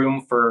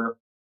room for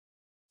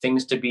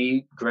things to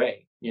be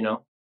gray.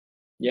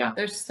 Yeah.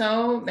 There's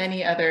so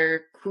many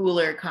other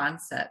cooler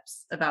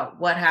concepts about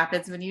what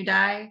happens when you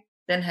die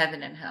than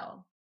heaven and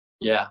hell.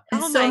 Yeah.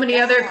 And so many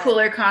other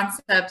cooler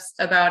concepts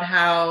about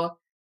how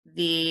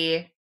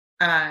the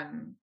how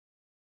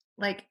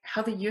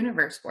the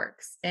universe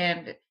works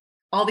and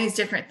all these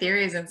different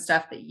theories and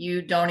stuff that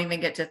you don't even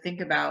get to think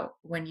about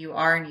when you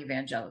are an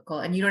evangelical,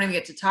 and you don't even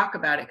get to talk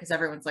about it because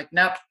everyone's like,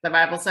 nope, the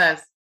Bible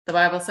says,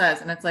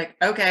 and it's like,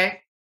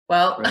 okay,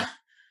 well, right.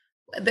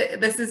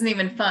 This isn't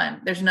even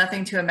fun. There's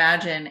nothing to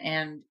imagine,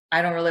 and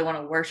I don't really want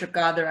to worship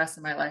God the rest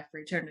of my life for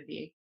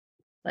eternity.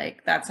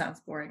 Like, that sounds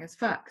boring as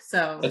fuck.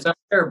 So it sounds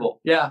terrible.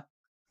 Yeah.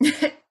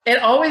 It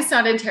always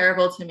sounded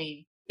terrible to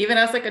me. Even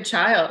as like a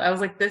child, I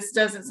was like, this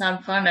doesn't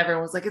sound fun.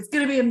 Everyone was like, it's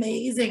going to be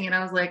amazing. And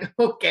I was like,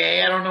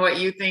 okay, I don't know what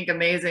you think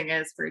amazing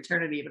is for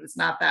eternity, but it's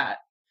not that.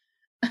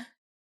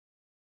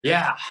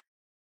 Yeah.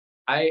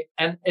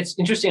 And it's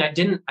interesting. I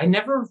feel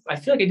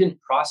like I didn't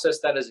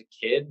process that as a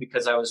kid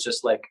because I was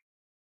just like,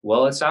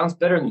 well, it sounds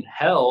better than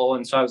hell.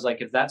 And so I was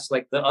like, if that's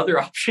like the other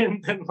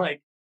option, then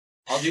like,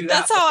 I'll do that.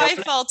 That's how I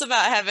felt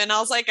about heaven. I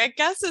was like, I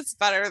guess it's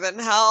better than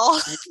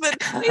hell, but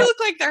they look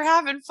like they're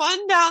having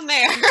fun down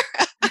there.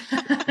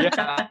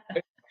 Yeah. I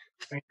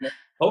mean,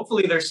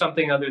 hopefully there's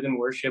something other than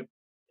worship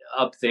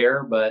up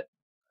there, but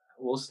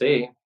we'll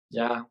see.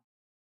 Yeah.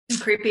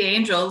 And creepy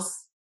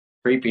angels.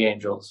 Creepy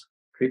ass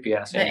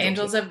angels. The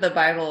angels of the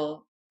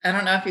Bible I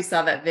don't know if you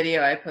saw that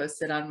video I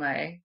posted on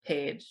my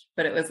page,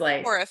 but it was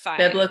like horrifying.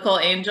 Biblical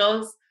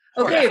angels.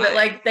 Okay, but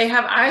like they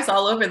have eyes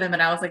all over them,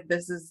 and I was like,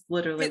 this is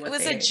literally it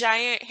was a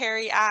giant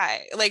hairy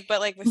eye, like, but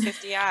like with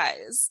 50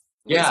 eyes.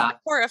 It was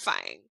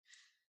horrifying.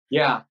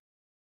 Yeah.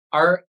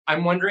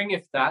 I'm wondering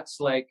if that's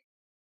like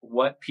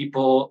what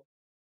people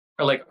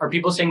are like. Are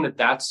people saying that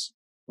that's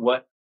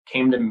what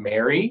came to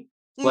Mary?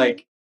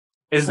 Like,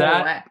 is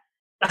that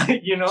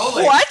you know,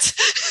 like, what?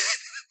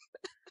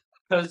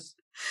 Because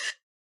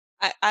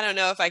I don't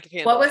know if I could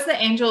handle. What was the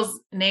angel's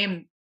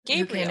name?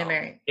 Gabriel. Who came to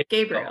Mary?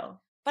 Gabriel.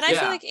 But I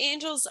feel like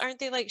angels, aren't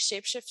they like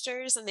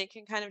shapeshifters, and they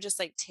can kind of just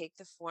like take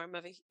the form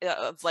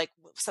of like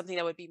something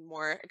that would be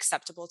more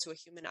acceptable to a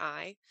human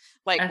eye,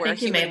 like where a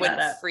human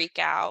wouldn't freak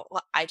out.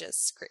 Well, I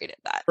just created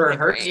that. For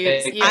her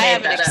sake, I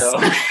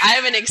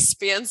have an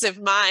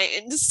expansive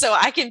mind, so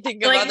I can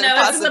think of like, other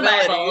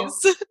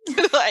possibilities.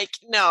 Like,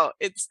 no,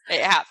 it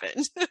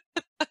happened.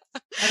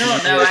 I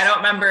don't know. I don't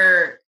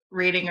remember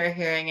reading or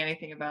hearing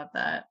anything about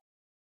that.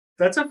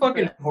 That's a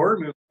fucking horror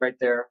movie right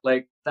there.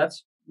 Like,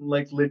 that's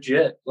like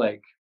legit.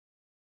 Like,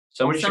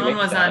 someone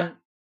was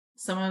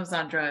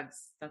on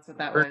drugs. That's what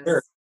that was.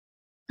 Sure.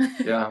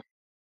 Yeah.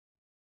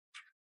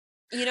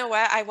 You know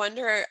what?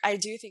 I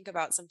do think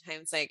about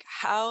sometimes, like,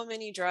 how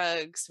many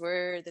drugs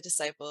were the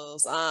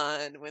disciples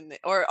on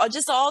or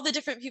just all the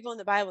different people in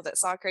the Bible that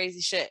saw crazy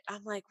shit.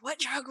 I'm like, what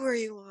drug were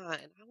you on?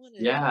 I want to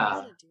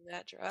do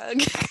that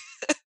drug.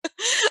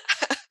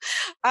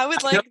 I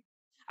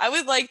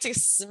would like to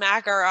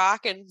smack a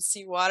rock and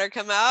see water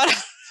come out.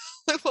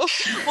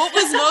 What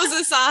was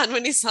Moses on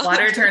when he saw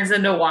water turns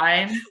into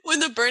wine? When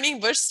the burning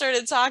bush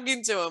started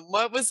talking to him,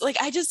 what was like?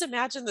 I just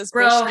imagine this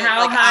bro. bush.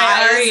 How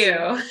high are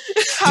you?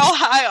 How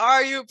high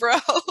are you, bro?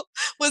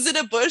 Was it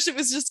a bush? It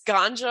was just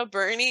ganja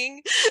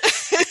burning.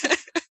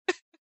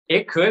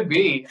 It could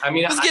be. I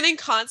mean, it was getting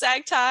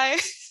contact high.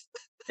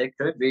 It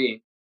could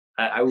be.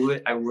 I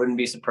wouldn't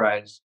be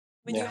surprised.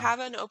 When you have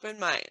an open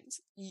mind,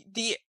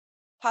 the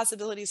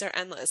possibilities are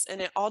endless, and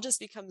it all just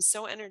becomes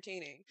so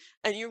entertaining,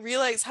 and you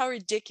realize how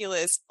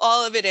ridiculous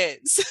all of it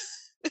is.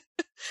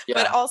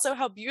 But also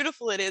how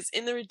beautiful it is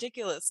in the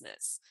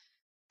ridiculousness,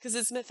 because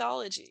it's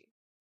mythology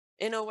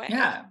in a way. You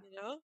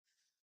know?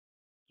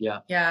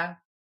 Yeah.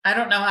 I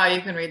don't know how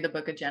you can read the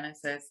book of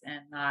Genesis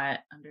and not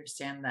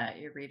understand that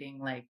you're reading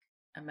like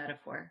a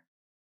metaphor.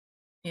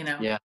 You know?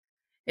 Yeah.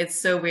 It's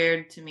so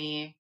weird to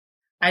me.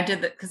 I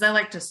did that because I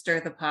like to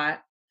stir the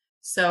pot.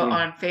 So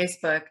on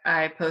Facebook,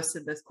 I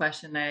posted this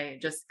question.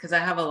 Because I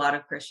have a lot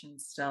of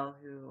Christians still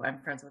who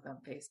I'm friends with on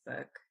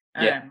Facebook.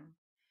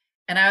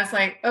 And I was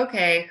like,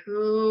 okay,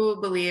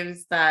 who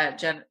believes that,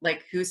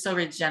 who still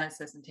reads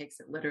Genesis and takes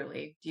it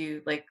literally? Do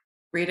you like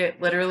read it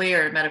literally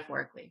or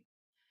metaphorically?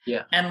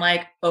 Yeah. And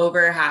like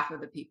over half of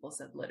the people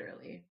said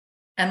literally.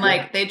 And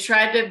like they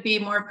tried to be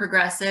more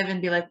progressive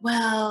and be like,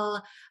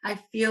 well, I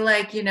feel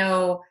like,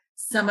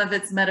 some of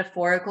it's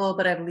metaphorical,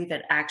 but I believe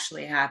it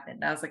actually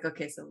happened. I was like,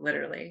 okay, so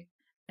literally.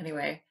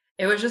 Anyway,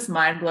 it was just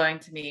mind blowing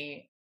to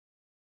me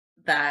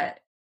that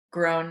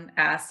grown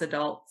ass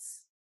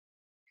adults,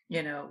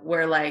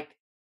 were like,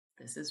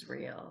 this is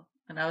real.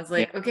 And I was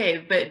like, okay,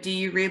 but do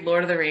you read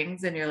Lord of the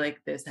Rings and you're like,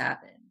 this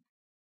happened?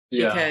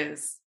 Yeah.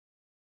 Because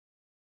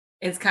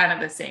it's kind of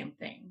the same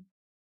thing.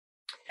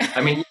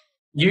 I mean,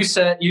 you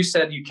said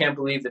you can't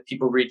believe that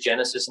people read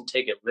Genesis and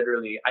take it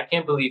literally. I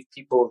can't believe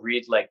people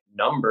read like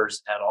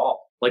Numbers at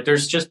all. Like,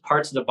 there's just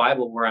parts of the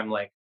Bible where I'm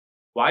like,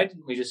 why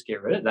didn't we just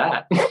get rid of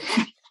that?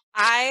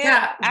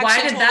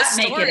 Why did that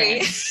make it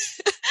in?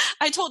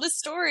 I told a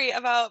story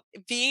about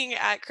being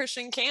at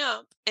Christian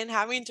camp and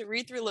having to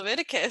read through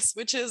Leviticus,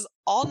 which is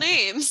all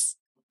names.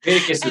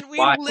 And we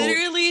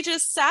literally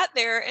just sat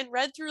there and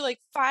read through like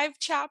 5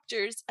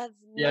 chapters of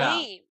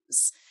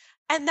names.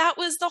 And that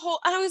was the whole,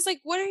 and I was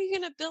like, what are you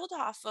going to build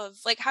off of?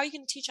 Like, how are you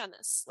going to teach on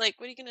this? Like,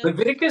 what are you going to...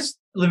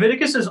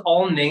 Leviticus is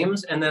all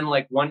names. And then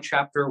like one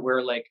chapter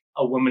where like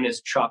a woman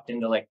is chopped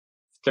into like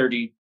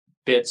 30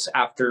 bits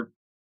after.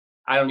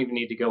 I don't even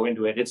need to go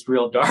into it. It's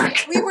real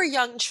dark. We were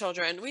young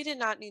children. We did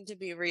not need to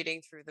be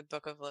reading through the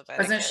book of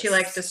Leviticus. Wasn't she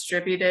like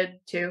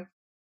distributed too?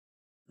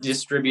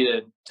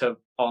 Distributed to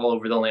all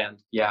over the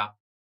land. Yeah.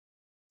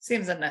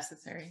 Seems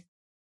unnecessary.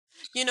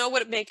 You know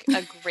what would make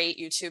a great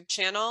YouTube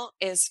channel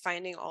is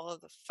finding all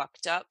of the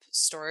fucked up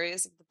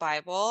stories of the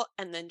Bible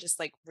and then just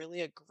like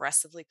really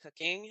aggressively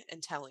cooking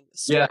and telling the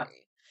story. Yeah.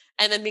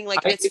 And then being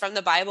like, it's from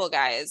the Bible,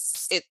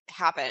 guys. It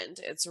happened.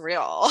 It's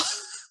real.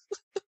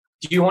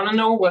 Do you want to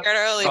know what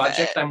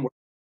project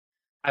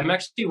I'm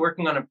actually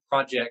working on a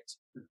project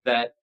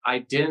that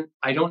I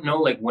don't know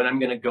like when I'm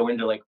going to go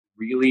into like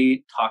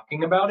really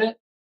talking about it,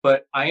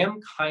 but I am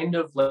kind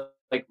of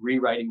like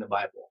rewriting the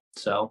Bible.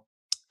 So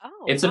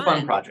it's a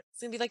fun project.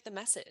 It's going to be like The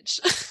Message.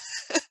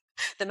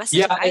 The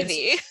Message of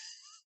Ivy.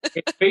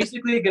 It's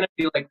basically going to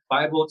be like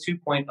Bible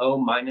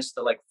 2.0 minus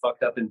the like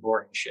fucked up and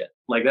boring shit.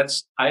 Like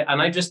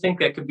I just think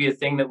that could be a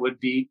thing that would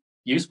be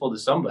useful to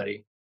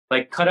somebody.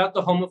 Like, cut out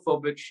the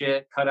homophobic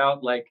shit, cut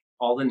out like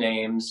all the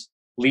names,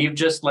 leave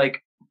just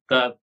like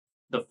the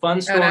fun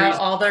stories. Cut out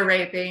all the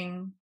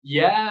raping.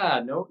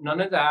 Yeah, no,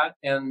 none of that.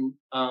 And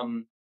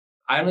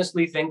I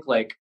honestly think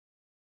like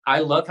I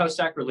love how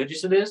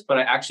sacrilegious it is, but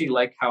I actually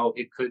like how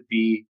it could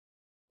be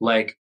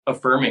like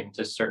affirming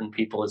to certain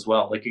people as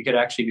well. Like it could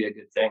actually be a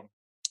good thing.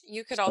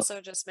 You could So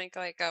also just make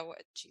like a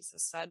what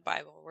Jesus said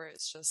Bible where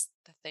it's just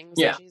the things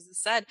that yeah, Jesus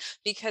said.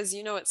 Because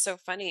it's so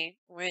funny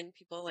when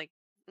people like,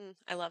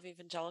 I love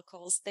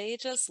evangelicals, they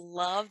just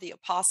love the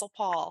Apostle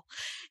Paul.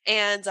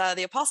 And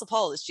the Apostle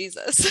Paul is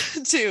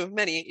Jesus to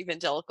many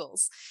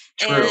evangelicals.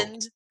 true.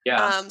 And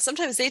Yeah,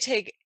 sometimes they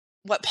take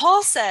what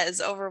Paul says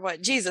over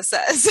what Jesus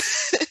says.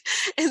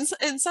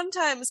 And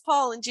sometimes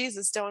Paul and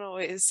Jesus don't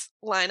always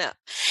line up.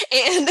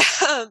 And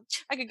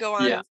I could go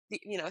yeah,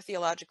 on,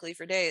 theologically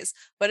for days,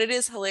 but it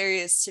is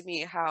hilarious to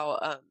me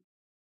how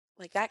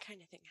like that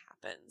kind of thing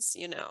happens,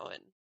 and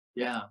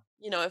yeah,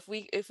 if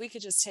we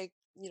could just take,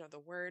 the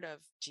word of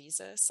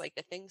Jesus, like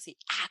the things he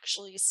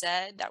actually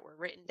said that were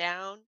written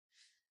down,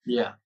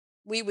 yeah,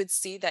 we would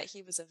see that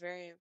he was a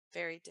very,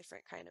 very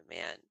different kind of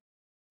man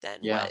than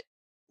yeah, what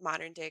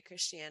modern day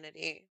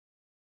Christianity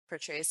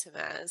portrays him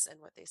as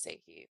and what they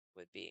say he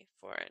would be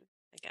for and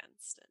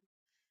against. And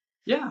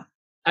yeah.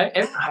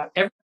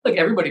 Like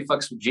everybody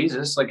fucks with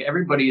Jesus. Like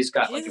everybody's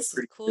got like a Jesus is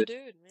pretty a cool good,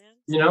 dude, man.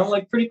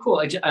 like pretty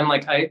cool. I'm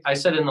like I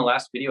said in the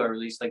last video I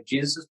released, like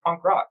Jesus is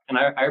punk rock, and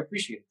I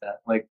appreciate that.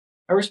 Like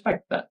I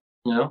respect that.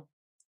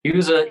 He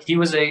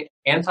was a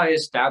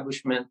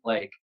anti-establishment,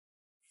 like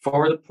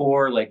for the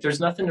poor. Like there's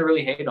nothing to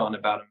really hate on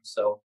about him.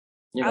 So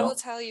you I will know,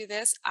 tell you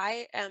this,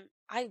 I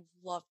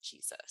love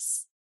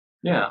Jesus.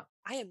 yeah,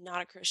 I am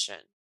not a Christian.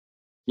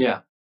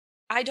 yeah,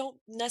 I don't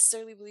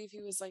necessarily believe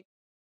he was like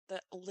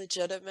the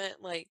legitimate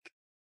like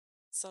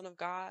son of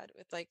God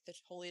with like the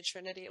Holy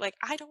Trinity. Like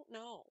I don't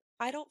know.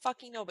 I don't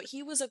fucking know, but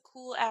he was a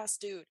cool ass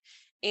dude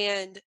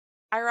and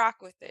I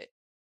rock with it.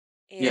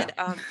 yeah,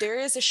 And there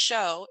is a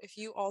show if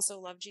you also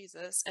love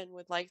Jesus and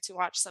would like to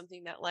watch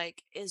something that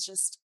like is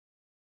just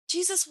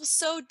Jesus was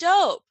so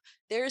dope.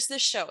 There's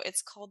this show.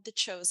 It's called The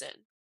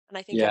Chosen. And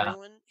I think yeah,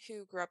 everyone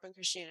who grew up in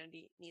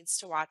Christianity needs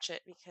to watch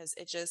it because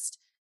it just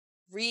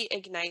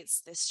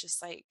reignites this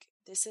just like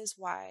this is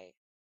why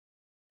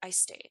I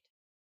stayed.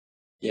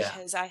 yeah,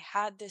 Because I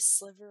had this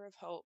sliver of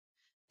hope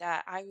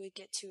that I would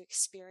get to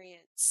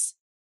experience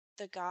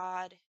the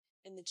God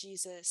and the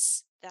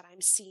Jesus that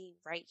I'm seeing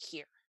right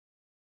here.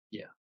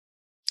 yeah,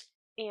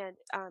 And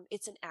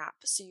it's an app.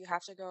 So you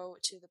have to go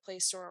to the Play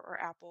Store or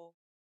Apple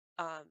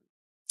um,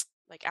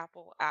 like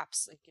Apple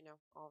apps, like,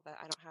 all that.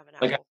 I don't have an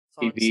like Apple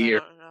phone, so I TV or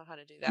don't know how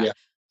to do that. yeah,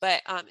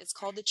 But it's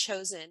called The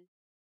Chosen,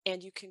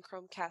 and you can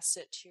Chromecast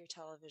it to your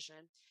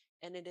television.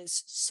 And it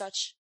is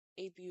such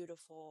a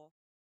beautiful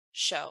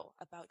show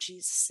about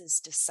Jesus's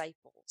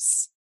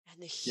disciples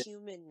and the yeah,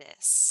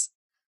 humanness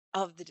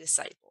of the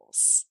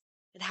disciples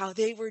and how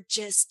they were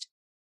just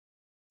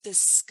the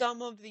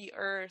scum of the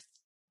earth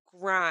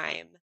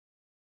grime.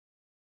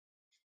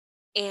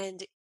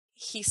 And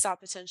he saw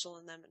potential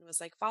in them and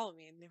was like, follow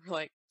me. And they were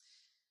like,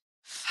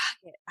 fuck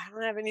it, I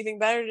don't have anything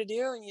better to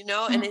do,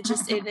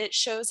 and it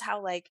shows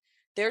how like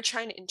they're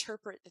trying to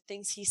interpret the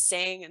things he's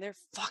saying and they're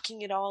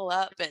fucking it all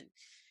up, and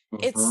hmm,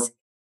 it's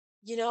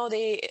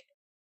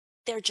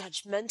they're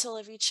judgmental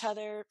of each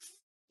other.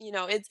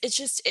 It's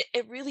just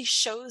it really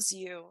shows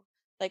you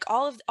like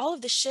all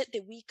of the shit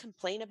that we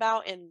complain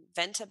about and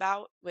vent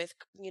about with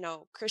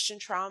Christian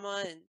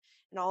trauma and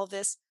all of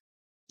this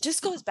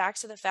just goes back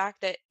to the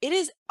fact that it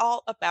is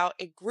all about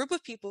a group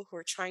of people who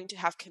are trying to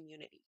have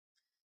community.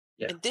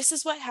 yeah, And this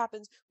is what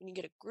happens when you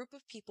get a group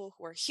of people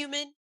who are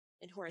human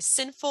and who are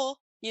sinful,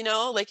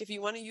 like if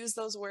you want to use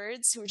those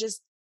words, who are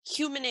just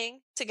humaning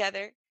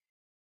together,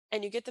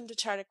 and you get them to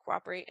try to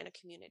cooperate in a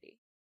community.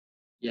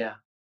 yeah,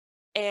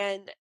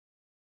 And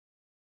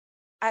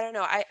I don't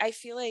know, I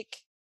feel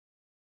like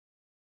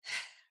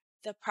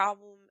the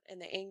problem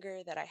and the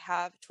anger that I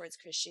have towards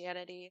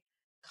Christianity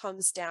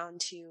comes down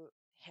to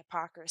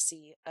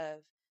hypocrisy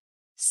of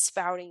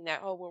spouting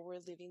that, oh, well, we're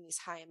living these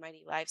high and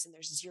mighty lives and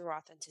there's zero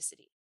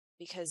authenticity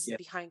because yeah,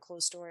 behind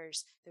closed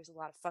doors, there's a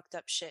lot of fucked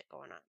up shit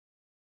going on.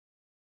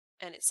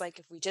 And it's like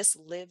if we just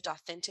lived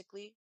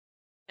authentically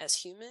as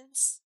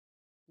humans,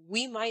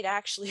 we might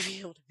actually be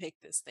able to make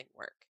this thing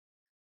work,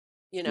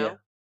 you yeah, know?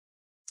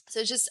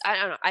 So it's just I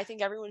don't know. I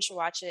think everyone should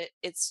watch it.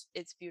 It's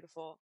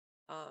beautiful.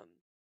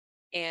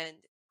 And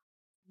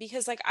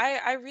because like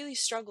I really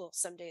struggle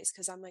some days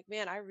because I'm like,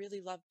 man, I really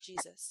love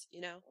Jesus.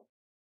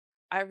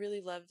 I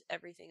really loved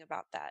everything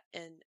about that.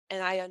 And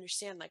I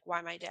understand like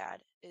why my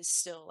dad is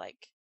still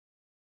like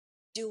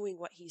doing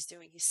what he's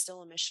doing. He's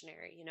still a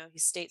missionary,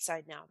 he's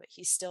stateside now, but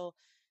he's still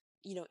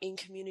in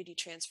community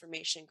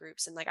transformation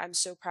groups. And like, I'm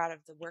so proud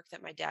of the work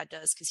that my dad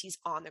does because he's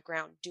on the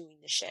ground doing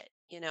the shit.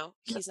 yeah,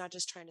 He's not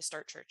just trying to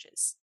start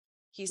churches.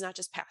 He's not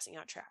just passing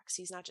out tracts.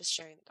 He's not just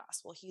sharing the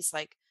gospel. He's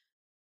like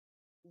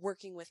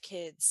working with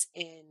kids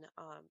in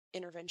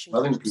intervention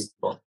loving groups,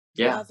 people.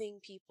 Yeah, loving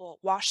people,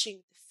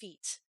 washing the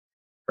feet,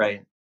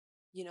 right.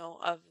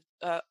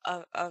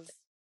 of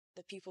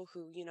the people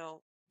who,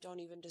 don't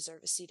even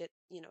deserve a seat at,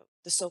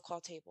 the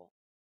so-called table.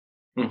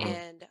 Hmm.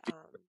 And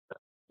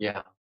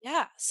Yeah,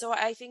 Yeah. So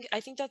I think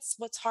that's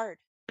what's hard,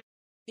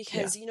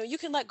 because you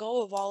can let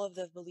go of all of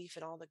the belief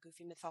and all the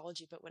goofy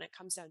mythology, but when it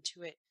comes down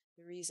to it,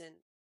 the reason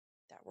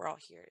that we're all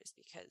here is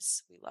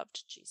because we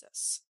loved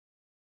Jesus.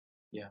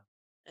 Yeah.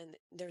 And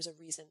there's a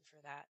reason for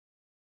that.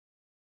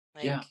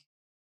 Yeah.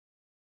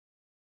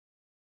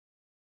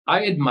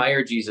 I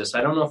admire Jesus.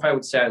 I don't know if I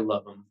would say I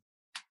love him.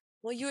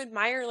 Well, you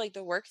admire like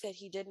the work that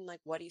he did and like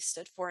what he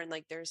stood for, and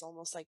like there's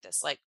almost like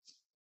this like,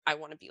 I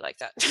want to be like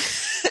that.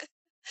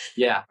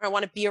 Yeah. Or I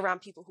want to be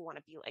around people who want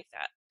to be like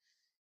that.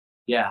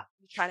 Yeah.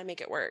 You try to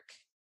make it work.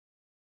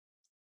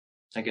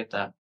 I get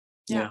that.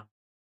 Yeah.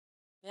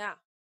 I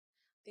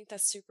think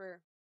that's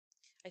super.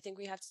 I think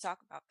we have to talk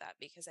about that,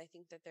 because I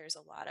think that there's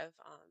a lot of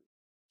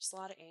just a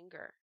lot of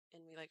anger,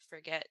 and we like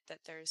forget that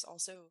there's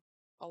also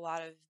a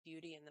lot of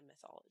beauty in the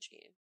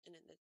mythology and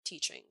in the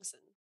teachings,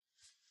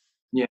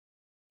 and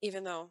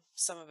even though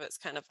some of it's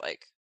kind of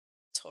like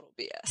total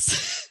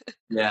BS.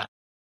 Yeah.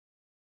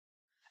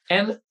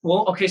 And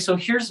well, okay, so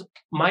here's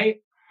my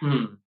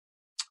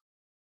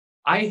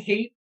I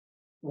hate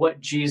what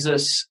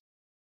Jesus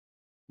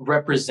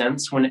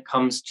represents when it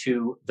comes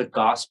to the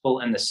gospel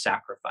and the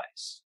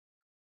sacrifice.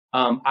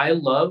 I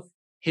love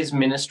his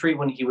ministry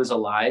when he was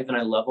alive, and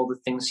I love all the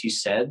things he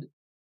said.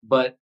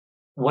 But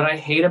what I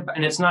hate about,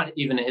 and it's not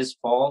even his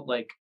fault,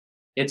 like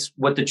it's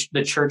what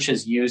the church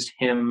has used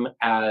him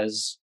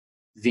as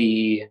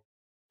the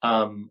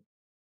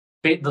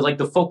like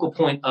the focal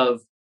point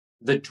of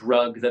the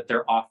drug that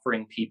they're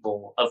offering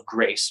people of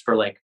grace for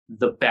like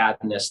the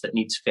badness that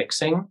needs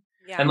fixing.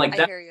 Yeah, and like I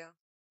that, hear you.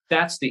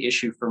 That's the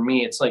issue for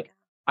me. It's like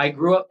I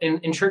grew up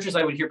in churches.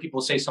 I would hear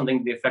people say something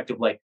to the effect of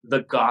like,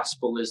 the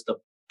gospel is the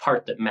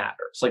part that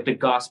matters. Like the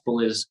gospel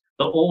is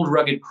the old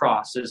rugged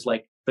cross is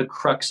like the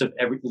crux of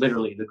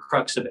literally the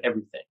crux of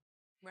everything.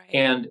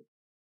 Right.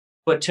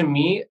 But to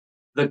me,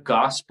 the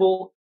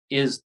gospel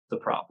is the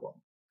problem.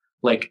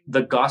 Like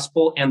the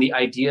gospel and the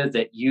idea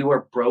that you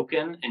are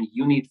broken and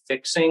you need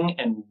fixing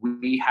and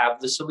we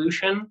have the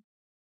solution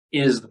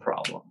is the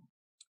problem.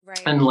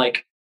 Right. And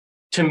like,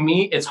 to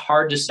me, it's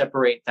hard to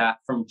separate that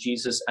from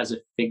Jesus as a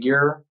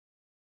figure.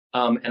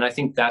 And I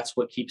think that's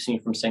what keeps me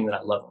from saying that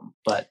I love him.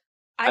 But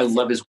I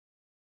love his.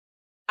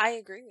 I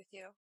agree with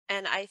you.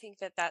 And I think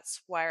that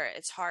that's where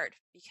it's hard,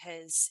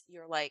 because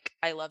you're like,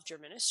 I loved your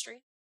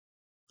ministry.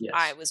 Yes.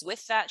 I was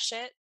with that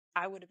shit.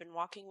 I would have been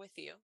walking with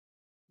you.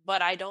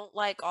 But I don't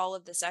like all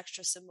of this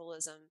extra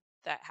symbolism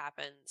that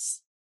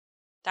happens.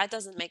 That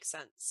doesn't make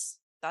sense.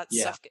 That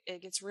stuff,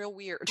 it gets real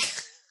weird.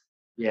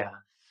 Yeah.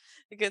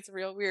 It gets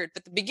real weird.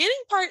 But the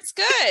beginning part's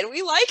good.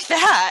 We like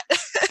that.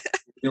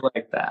 We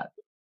like that.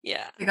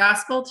 Yeah. The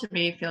gospel to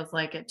me feels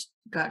like it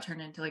got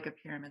turned into like a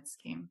pyramid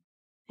scheme.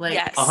 Like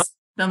yes.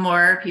 The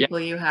more people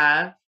you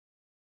have,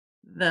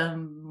 the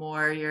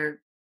more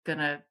you're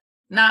gonna,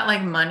 not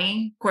like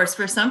money. Of course,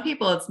 for some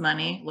people it's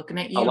money. Looking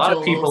at you, a lot Joel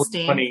of people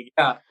Osteen. Money.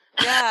 Yeah.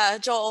 Yeah,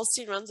 Joel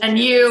Osteen runs a and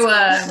you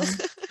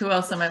who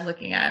else am I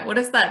looking at? What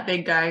is that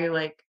big guy who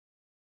like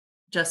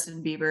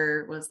Justin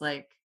Bieber was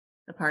like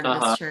a part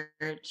of his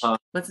church?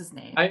 What's his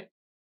name? I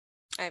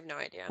have no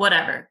idea.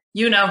 Whatever.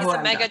 You know He's who a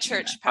I'm mega talking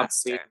church about.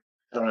 pastor.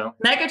 I don't know.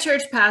 Mega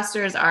church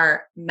pastors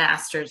are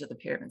masters of the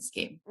pyramid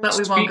scheme, but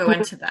we won't go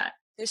into that.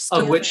 They're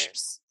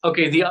scammers.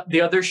 Okay,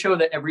 the other show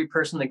that every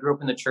person that grew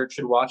up in the church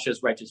should watch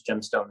is Righteous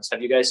Gemstones.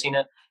 Have you guys seen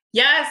it?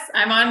 Yes,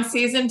 I'm on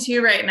season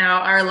 2 right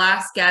now. Our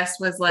last guest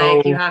was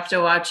like, you have to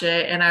watch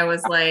it. And I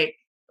was like,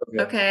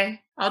 okay,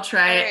 I'll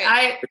try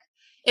it.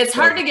 It's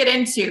hard to get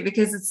into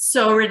because it's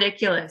so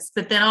ridiculous.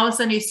 But then all of a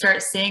sudden you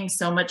start seeing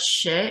so much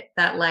shit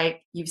that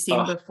like you've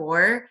seen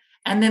before.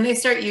 And then they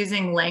start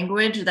using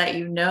language that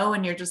you know,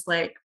 and you're just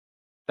like,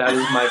 that is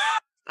my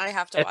I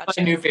have to watch it. It's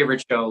my new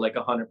favorite show, like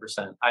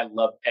 100%. I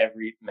love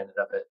every minute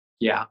of it.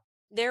 Yeah.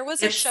 There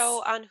was a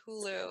show on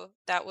Hulu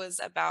that was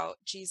about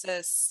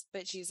Jesus,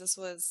 but Jesus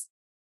was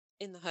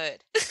in the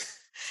hood.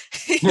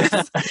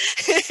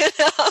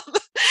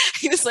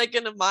 He was like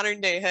in a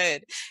modern day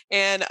hood,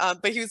 and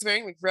but he was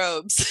wearing like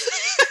robes.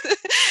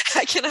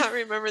 I cannot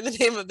remember the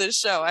name of this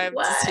show. I have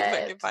to see if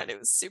I can find it. It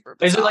was super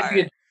bizarre. Is it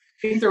like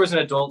I think there was an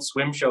Adult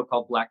Swim show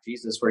called Black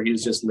Jesus where he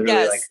was just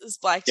literally like, it was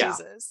Black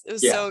Jesus. It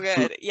was so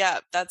good. Yeah,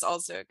 that's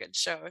also a good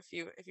show if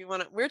you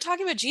want to. We're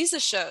talking about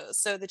Jesus shows,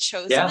 so The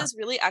Chosen is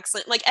really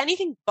excellent. Like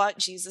anything but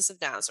Jesus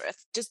of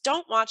Nazareth. Just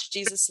don't watch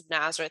Jesus of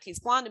Nazareth. He's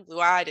blonde and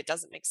blue-eyed. It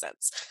doesn't make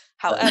sense.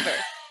 However,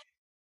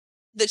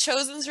 The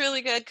Chosen's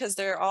really good because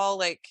they all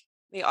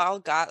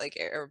got like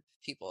Arab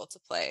people to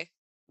play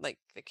like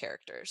the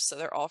characters, so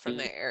they're all from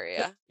their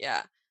area.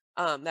 Yeah,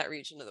 that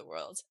region of the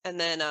world, and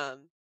then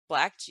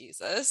Black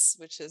Jesus,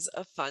 which is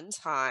a fun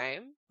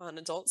time on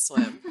Adult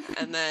Swim,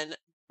 and then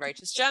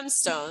Righteous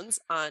Gemstones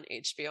on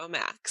HBO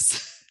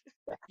Max.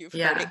 You've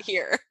heard it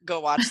here. Go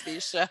watch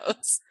these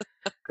shows.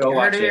 Go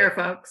watch it here,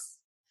 folks.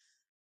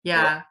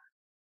 Yeah.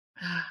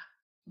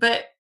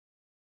 But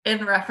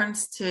in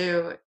reference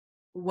to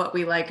what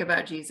we like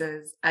about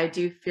Jesus, I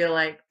do feel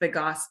like the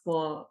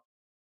gospel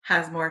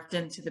has morphed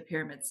into the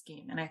pyramid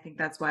scheme. And I think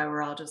that's why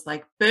we're all just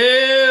like,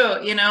 boo,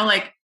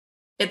 like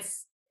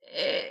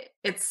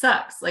it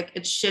sucks. Like,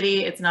 it's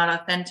shitty. It's not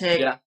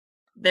authentic. Yeah.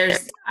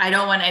 I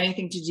don't want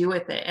anything to do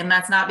with it. And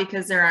that's not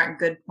because there aren't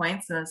good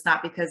points. And it's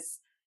not because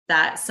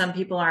that some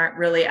people aren't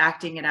really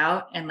acting it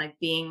out and like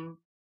being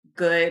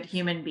good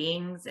human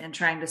beings and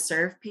trying to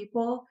serve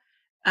people.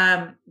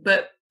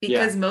 But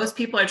because most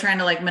people are trying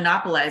to like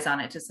monopolize on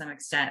it to some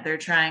extent. They're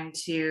trying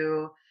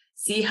to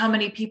see how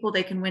many people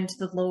they can win to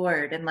the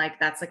Lord. And like,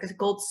 that's like a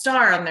gold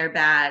star on their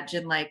badge.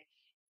 And like,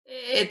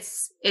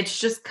 it's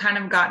just kind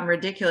of gotten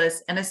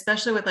ridiculous. And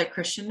especially with like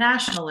Christian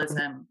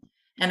nationalism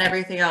and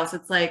everything else,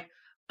 it's like,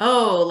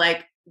 oh,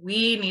 like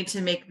we need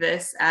to make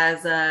this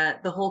as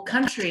the whole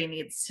country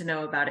needs to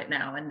know about it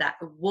now. And that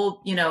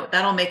will,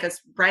 that'll make us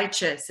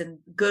righteous and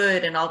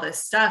good and all this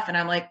stuff. And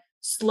I'm like,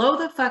 slow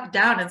the fuck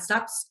down and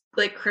stop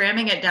like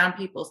cramming it down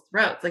people's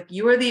throats. Like,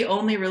 you are the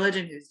only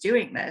religion who's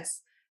doing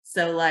this.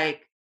 So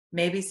like,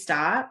 maybe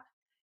stop.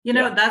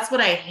 That's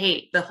what I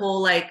hate. The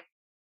whole like,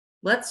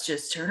 let's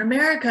just turn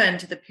America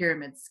into the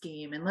pyramid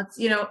scheme. And let's,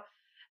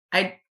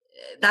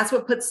 that's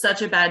what puts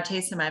such a bad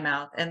taste in my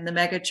mouth. And the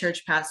mega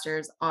church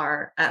pastors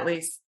are at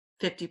least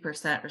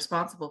 50%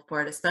 responsible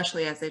for it,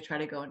 especially as they try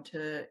to go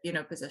into,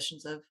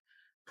 positions of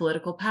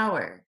political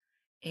power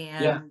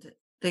and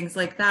things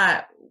like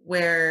that,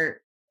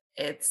 where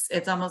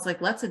it's almost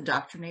like, let's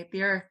indoctrinate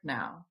the earth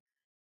now.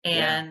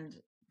 And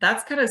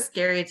that's kind of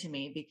scary to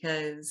me,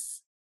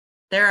 because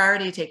they're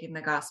already taking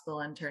the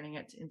gospel and turning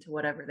it into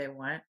whatever they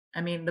want.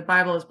 I mean, the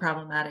Bible is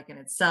problematic in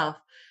itself,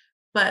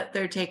 but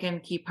they're taking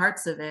key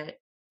parts of it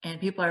and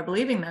people are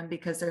believing them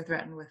because they're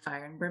threatened with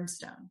fire and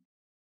brimstone,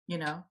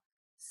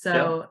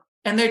 So,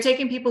 and they're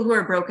taking people who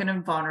are broken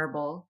and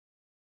vulnerable,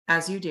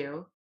 as you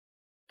do,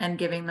 and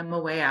giving them a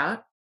way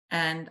out.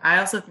 And I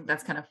also think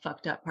that's kind of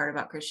fucked up part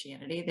about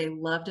Christianity. They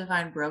love to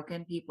find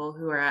broken people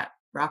who are at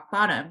rock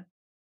bottom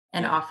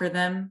and offer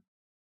them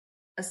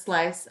a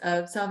slice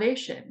of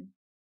salvation.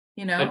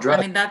 A drug.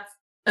 I mean, that's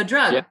a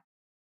drug. Yeah.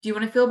 Do you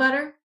want to feel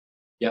better?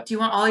 Yeah. Do you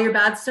want all your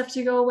bad stuff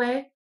to go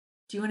away?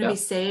 Do you want to be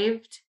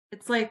saved?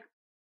 It's like,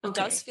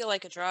 okay. It does feel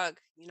like a drug,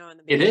 in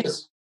the beginning. It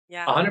is.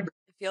 Yeah. 100%.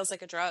 It feels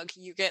like a drug.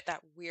 You get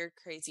that weird,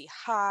 crazy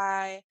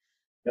high.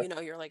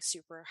 Yep. You're like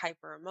super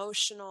hyper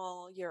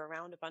emotional. You're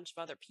around a bunch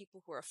of other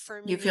people who are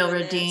affirming you feel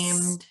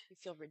redeemed. You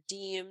feel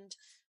redeemed.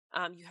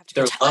 You have to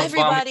go tell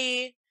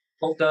everybody.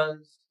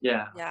 Does.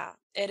 Yeah. Yeah,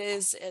 it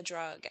is a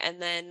drug. And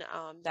then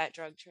that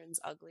drug turns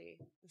ugly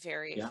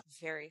very,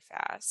 very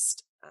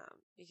fast,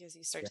 because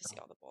you start to see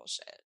all the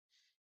bullshit.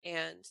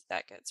 And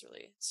that gets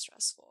really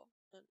stressful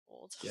and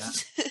old. Yeah.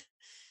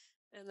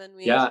 And then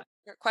we start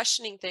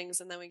questioning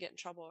things, and then we get in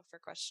trouble for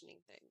questioning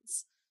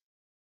things.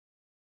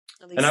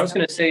 And I was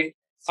going to say,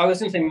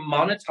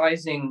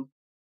 monetizing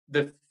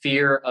the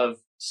fear of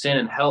sin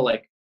and hell,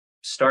 like,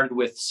 started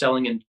with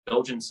selling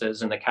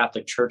indulgences in the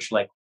Catholic Church,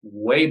 like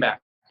way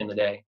back in the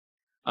day,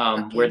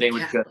 where they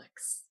would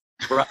Catholics.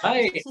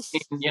 Right,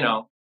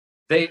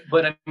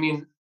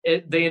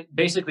 they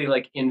basically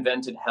like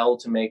invented hell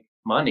to make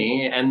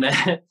money, and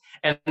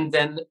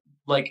then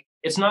like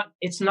it's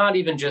not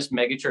even just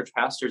megachurch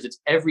pastors, it's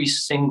every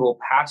single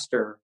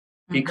pastor,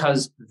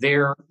 because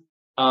they're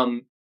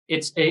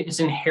it's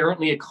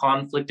inherently a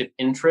conflict of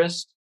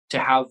interest to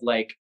have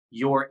like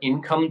your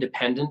income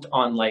dependent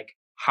on like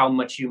how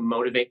much you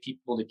motivate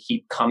people to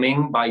keep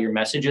coming by your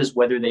messages,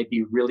 whether they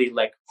be really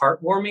like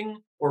heartwarming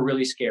or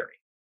really scary.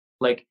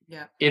 Like,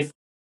 if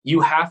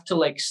you have to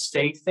like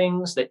say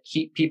things that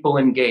keep people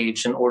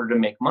engaged in order to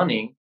make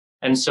money,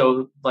 and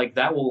so like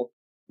that will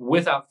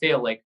without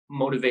fail like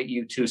motivate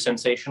you to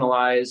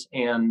sensationalize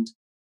and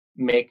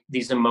make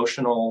these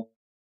emotional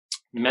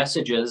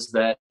messages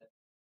that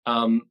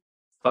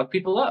fuck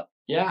people up.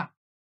 Yeah.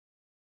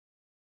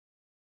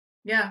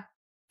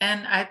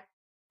 And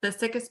the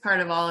sickest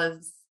part of all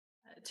is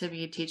to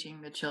be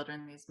teaching the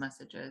children these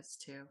messages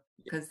too,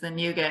 because then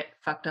you get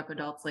fucked up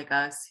adults like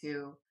us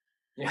who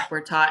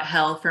were taught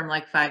hell from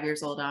like 5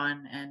 years old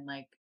on, and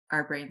like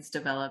our brains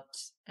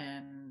developed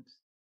and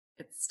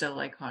it's still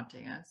like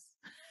haunting us,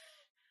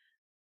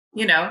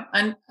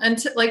 and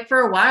until like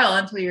for a while,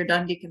 until you're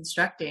done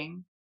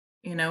deconstructing,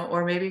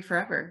 or maybe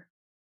forever.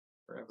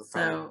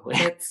 So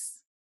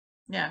it's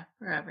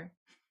forever.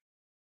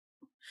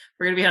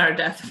 We're gonna be on our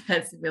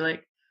deathbeds and be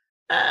like,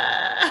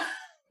 I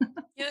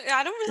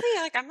don't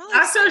really like. I'm not.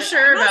 I'm so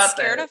sure about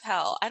scared of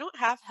hell. I don't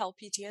have hell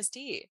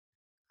PTSD.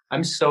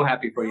 I'm so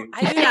happy for you.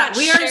 I do not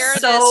we share are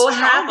so this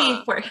happy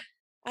trauma. for.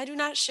 I do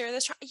not share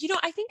this.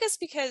 I think it's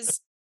because,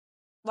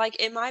 like,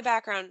 in my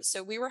background,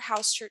 so we were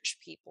house church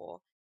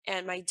people,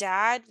 and my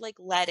dad like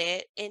led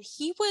it, and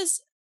he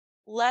was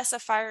less a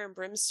fire and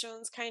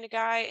brimstones kind of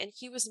guy, and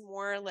he was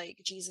more like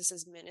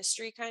Jesus's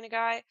ministry kind of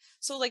guy.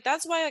 So like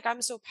that's why like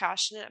I'm so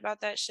passionate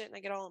about that shit, and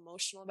I get all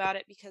emotional about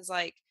it, because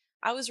like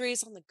I was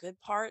raised on the good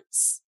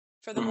parts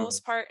for the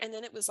most part, and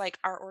then it was like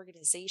our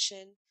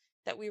organization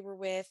that we were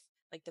with,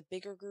 like the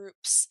bigger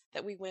groups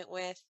that we went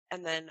with,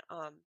 and then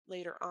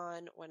later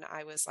on when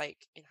I was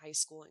like in high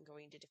school and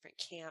going to different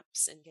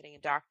camps and getting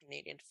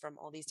indoctrinated from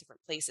all these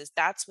different places,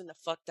 that's when the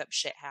fucked up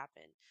shit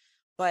happened.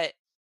 But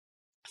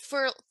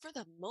for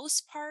the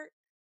most part,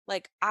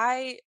 like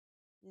I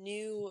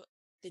knew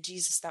the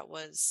Jesus that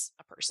was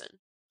a person.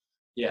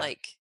 Yeah.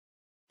 Like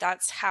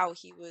that's how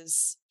he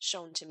was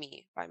shown to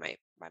me by my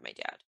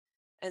dad.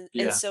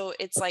 And so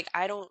it's like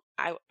I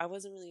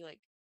wasn't really like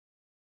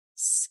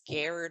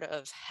scared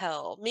of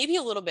hell, maybe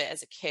a little bit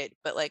as a kid,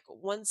 but like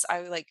once I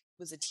like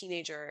was a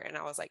teenager and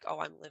I was like, oh,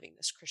 I'm living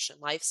this Christian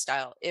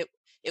lifestyle, it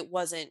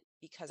wasn't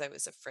because I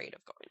was afraid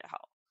of going to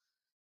hell.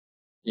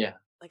 Yeah.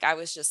 Like I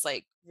was just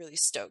like really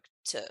stoked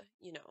to,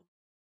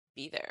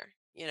 be there,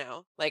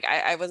 like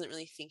I wasn't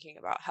really thinking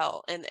about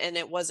hell. And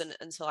it wasn't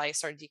until I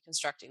started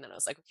deconstructing that I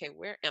was like, okay,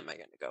 where am I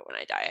going to go when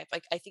I die?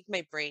 Like I think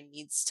my brain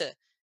needs to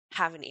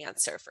have an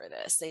answer for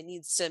this. It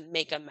needs to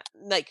make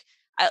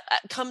I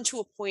come to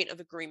a point of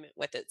agreement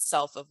with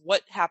itself of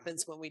what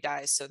happens when we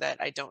die, so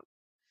that I don't,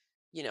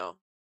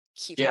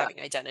 keep having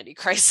identity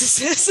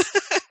crises.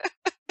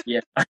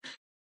 Yeah.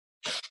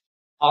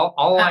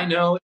 All I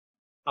know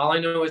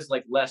is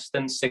like less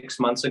than 6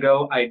 months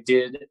ago, I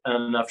did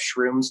enough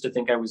shrooms to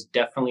think I was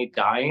definitely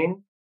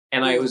dying,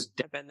 and I was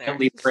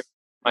definitely praying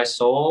my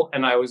soul,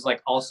 and I was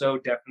like also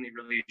definitely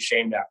really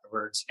ashamed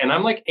afterwards. And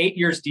I'm like 8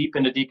 years deep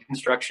into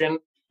deconstruction,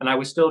 and I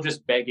was still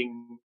just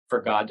begging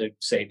for God to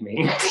save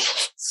me.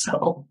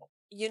 So,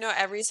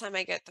 every time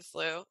I get the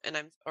flu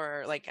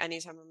or like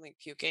anytime I'm like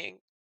puking,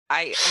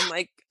 I'm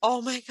like,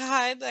 oh my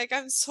God, like,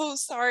 I'm so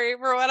sorry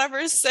for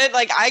whatever sin.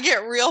 Like I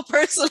get real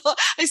personal.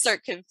 I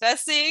start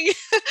confessing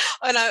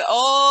and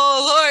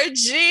oh Lord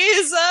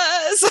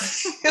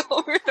Jesus,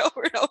 over and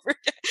over and over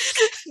again.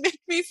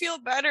 Make me feel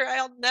better.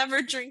 I'll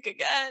never drink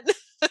again.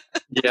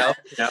 Yeah.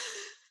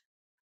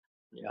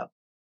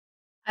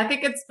 I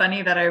think it's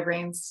funny that our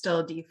brains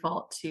still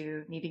default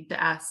to needing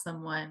to ask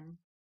someone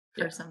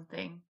for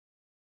something.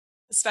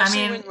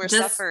 Especially when we're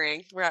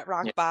suffering, we're at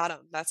rock bottom.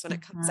 That's when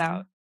it comes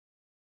out.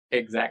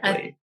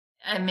 Exactly.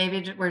 And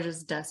maybe we're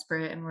just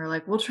desperate and we're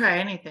like, we'll try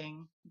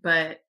anything.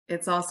 But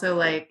it's also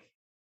like,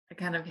 I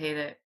kind of hate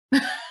it.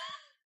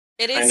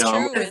 It is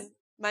true. In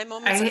my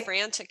moments of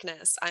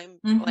franticness, I'm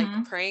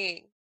like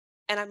praying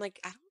and I'm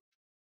like,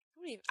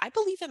 I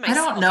believe in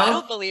myself. I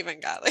don't believe in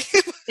God.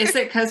 Is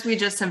it because we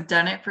just have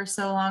done it for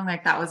so long?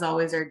 Like that was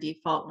always our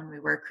default when we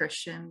were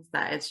Christians,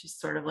 that it's just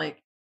sort of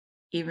like,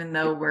 even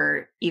though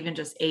we're even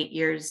just 8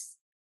 years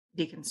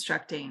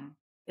deconstructing,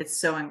 it's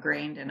so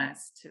ingrained in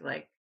us to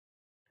like,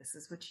 this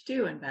is what you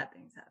do when bad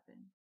things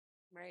happen.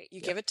 Right.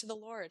 You give it to the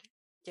Lord.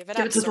 Give it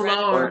up. To the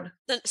Lord.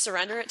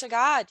 Surrender it to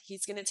God.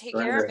 He's going to take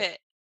care of it.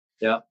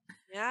 Yeah.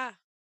 Yeah.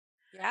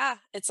 Yeah.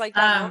 It's like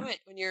that moment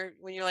when you're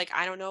like,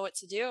 I don't know what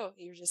to do.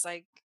 You're just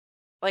like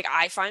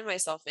I find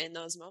myself in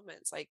those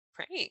moments, like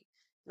praying.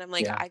 And I'm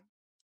like,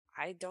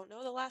 I don't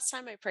know the last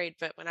time I prayed,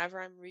 but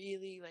whenever I'm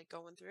really like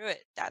going through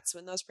it, that's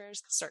when those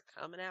prayers start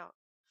coming out.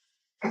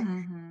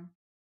 Mm-hmm.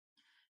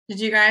 Did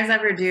you guys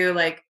ever do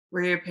like,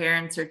 were your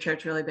parents or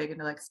church really big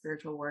into like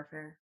spiritual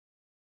warfare?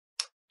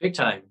 Big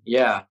time.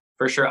 Yeah,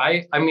 for sure.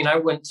 I mean, I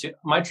went to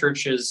my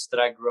churches that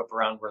I grew up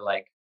around were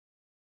like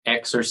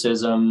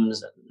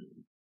exorcisms and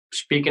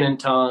speaking in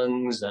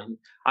tongues. And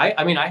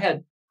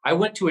I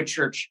went to a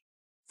church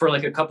for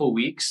like a couple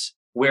weeks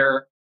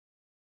where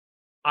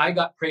I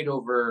got prayed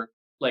over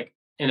like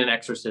in an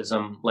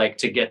exorcism, like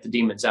to get the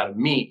demons out of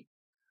me.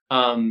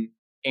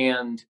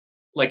 And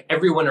like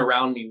everyone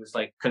around me was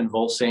like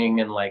convulsing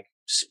and like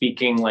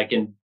speaking like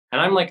and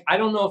I'm like, I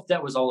don't know if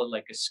that was all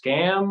like a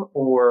scam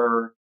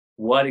or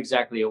what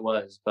exactly it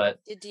was,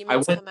 but did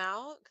demons come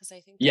out? Because I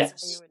think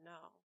that's how you would know.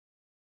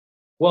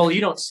 Well,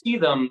 you don't see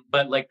them,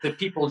 but like the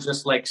people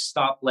just like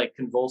stop like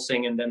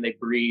convulsing and then they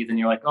breathe and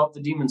you're like, oh, the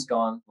demon's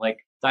gone. Like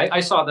I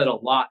saw that a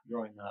lot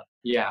growing up.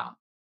 Yeah.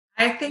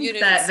 I think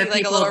that the like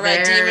people a little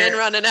red demon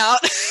running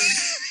out.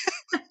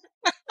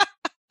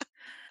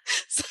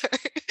 Sorry.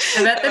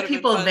 I bet the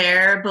people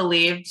there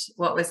believed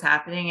what was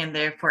happening and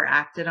therefore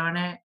acted on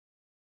it.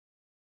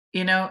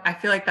 I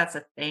feel like that's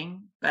a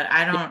thing, but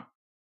I don't.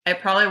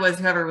 It probably was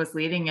whoever was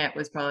leading it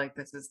was probably like,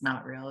 this is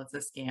not real. It's a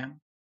scam.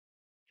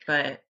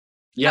 But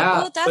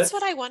yeah. Well, that's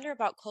what I wonder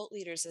about cult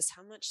leaders is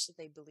how much do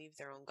they believe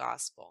their own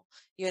gospel,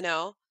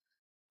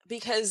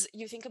 Because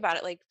you think about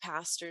it, like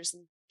pastors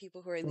and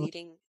people who are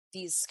leading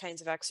these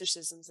kinds of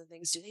exorcisms and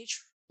things, do they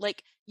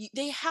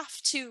they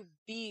have to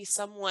be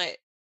somewhat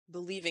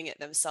believing it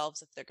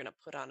themselves if they're going to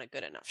put on a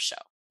good enough show.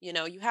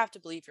 You have to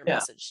believe your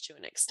message to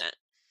an extent.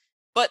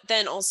 But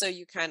then also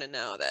you kind of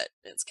know that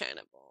it's kind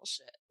of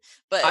bullshit.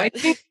 But I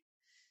think,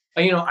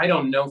 I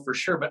don't know for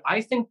sure, but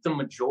I think the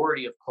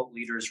majority of cult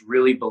leaders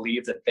really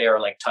believe that they are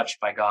like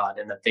touched by God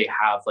and that they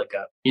have like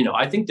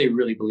I think they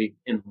really believe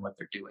in what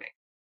they're doing.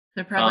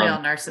 They're probably all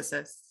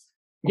narcissists.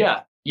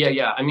 Yeah.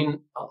 I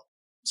mean,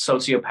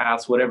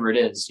 sociopaths, whatever it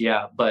is.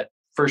 Yeah. But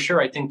for sure,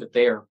 I think that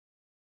they are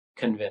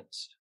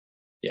convinced.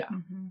 Yeah.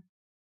 Mm-hmm.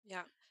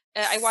 Yeah.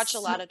 I watch a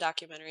lot of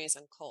documentaries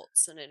on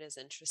cults and it is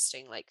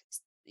interesting. Like,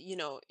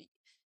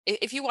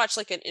 if you watch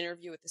like an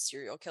interview with a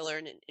serial killer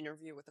and an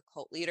interview with a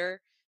cult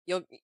leader,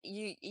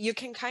 you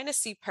can kind of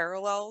see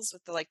parallels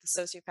with the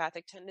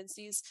sociopathic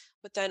tendencies,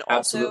 but then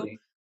also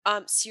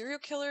serial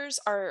killers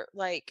are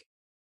like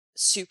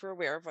super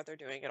aware of what they're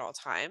doing at all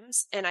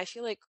times. And I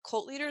feel like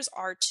cult leaders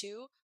are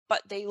too,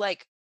 but they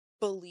like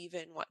believe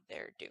in what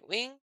they're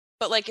doing.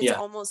 But like it's Yeah.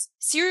 almost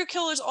serial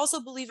killers also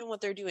believe in what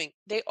they're doing.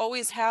 They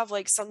always have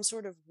like some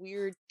sort of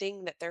weird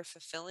thing that they're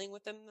fulfilling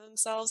within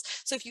themselves.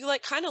 So if you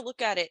like kind of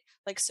look at it,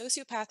 like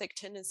sociopathic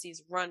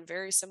tendencies run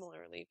very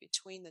similarly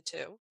between the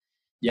two.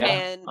 Yeah.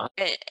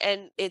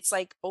 And it's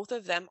like both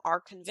of them are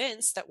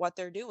convinced that what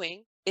they're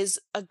doing is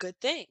a good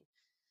thing.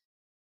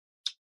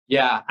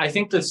 Yeah, I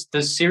think the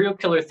serial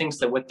killer thinks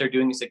that what they're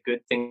doing is a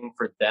good thing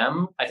for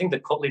them. I think the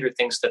cult leader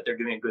thinks that they're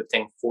doing a good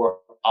thing for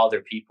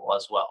other people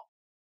as well.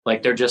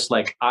 Like they're just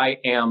like, I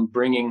am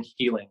bringing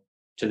healing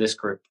to this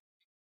group.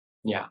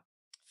 Yeah,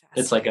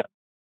 it's like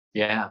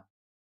yeah.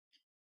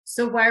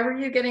 So why were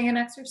you getting an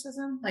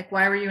exorcism? Like,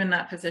 why were you in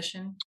that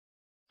position?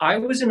 I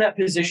was in that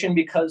position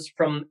because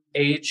from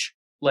age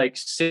like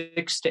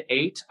 6 to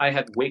 8, I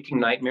had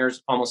waking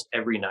nightmares almost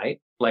every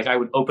night. Like I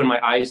would open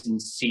my eyes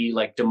and see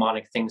like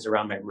demonic things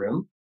around my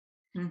room.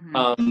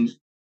 Mm-hmm.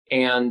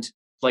 And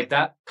like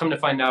that, come to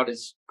find out,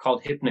 is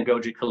called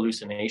hypnagogic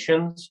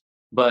hallucinations.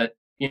 But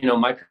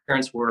my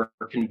parents were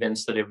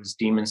convinced that it was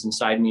demons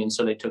inside me, and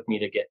so they took me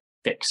to get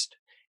fixed.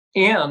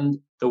 And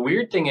the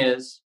weird thing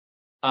is,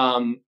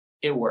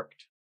 it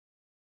worked.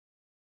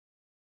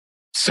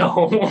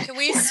 So can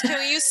we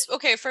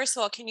okay, first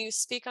of all, can you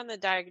speak on the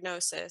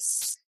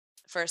diagnosis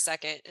for a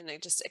second? And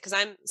just because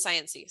I'm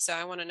sciencey, so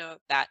I want to know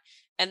that.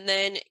 And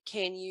then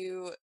can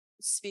you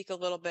speak a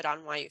little bit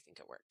on why you think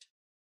it worked?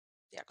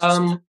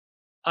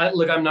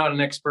 I'm not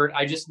an expert.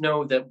 I just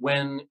know that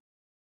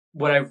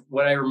what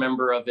I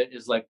remember of it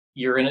is like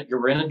you're in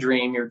a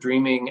dream, you're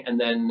dreaming, and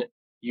then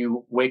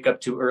you wake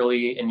up too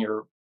early and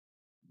your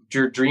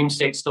dream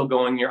state's still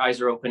going, your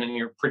eyes are open and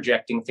you're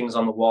projecting things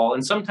on the wall.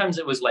 And sometimes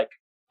it was like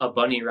a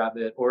bunny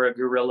rabbit or a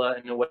gorilla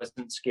and it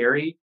wasn't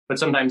scary, but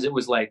sometimes it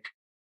was like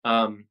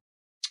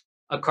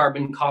a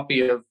carbon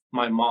copy of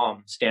my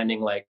mom standing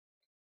like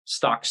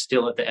stock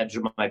still at the edge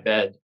of my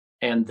bed.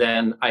 And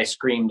then I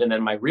screamed, and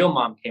then my real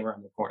mom came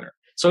around the corner.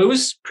 So it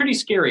was pretty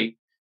scary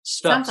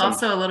stuff. Sounds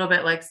also a little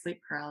bit like sleep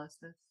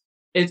paralysis.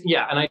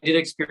 Yeah, and I did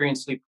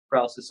experience sleep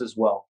paralysis as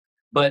well.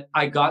 But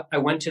I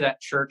went to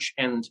that church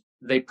and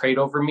they prayed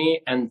over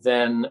me, and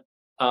then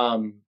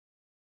for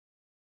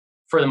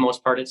the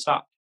most part it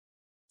stopped.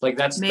 Like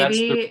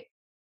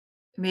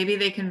maybe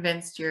they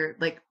convinced your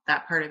like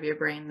that part of your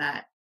brain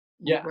that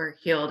you were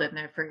healed and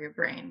therefore your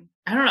brain.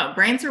 I don't know.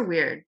 Brains are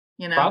weird,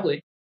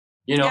 Probably.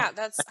 Yeah,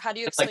 that's how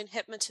do you explain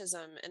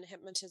hypnotism and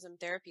hypnotism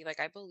therapy? Like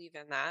I believe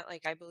in that.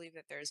 Like I believe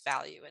that there's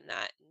value in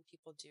that, and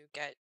people do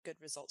get good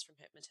results from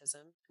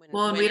hypnotism.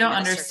 When we don't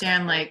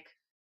understand like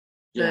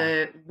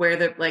where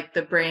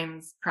the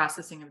brain's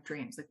processing of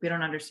dreams. Like we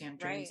don't understand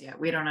dreams yet.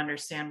 We don't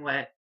understand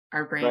what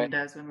our brain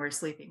does when we're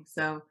sleeping.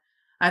 So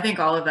I think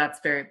all of that's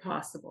very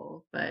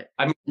possible. But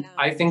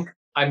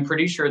I'm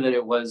pretty sure that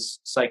it was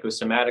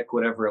psychosomatic,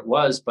 whatever it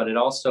was, but it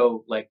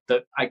also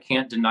I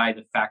can't deny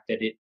the fact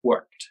that it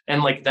worked.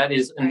 And like, that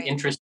is an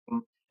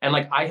interesting, and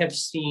like, I have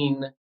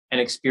seen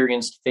and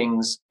experienced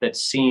things that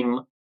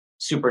seem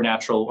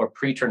supernatural or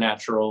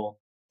preternatural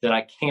that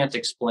I can't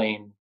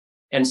explain.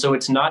 And so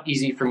it's not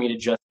easy for me to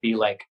just be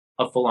like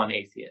a full-on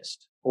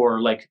atheist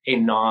or like a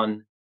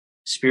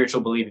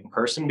non-spiritual believing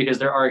person, because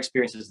there are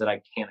experiences that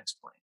I can't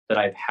explain that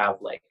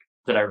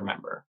that I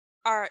remember.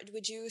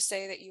 Would you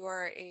say that you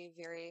are a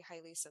very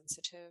highly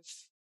sensitive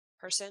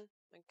person,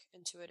 like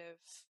intuitive,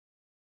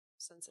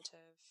 sensitive?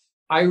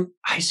 I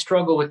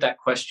struggle with that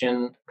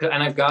question,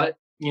 and I've got it.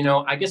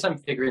 I guess I'm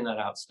figuring that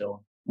out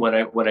still. What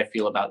I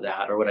feel about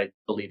that, or what I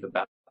believe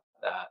about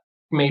that.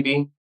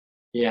 Maybe,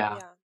 yeah.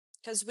 Yeah,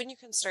 because when you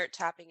can start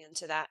tapping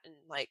into that and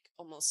like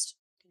almost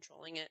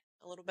controlling it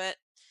a little bit,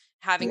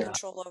 having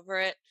control over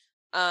it,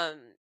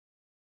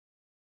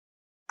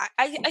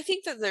 I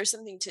think that there's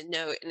something to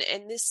note,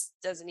 and this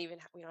doesn't even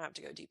we don't have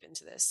to go deep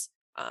into this,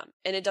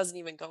 and it doesn't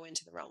even go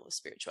into the realm of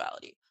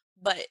spirituality.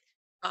 But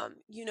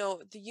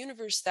the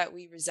universe that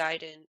we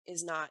reside in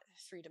is not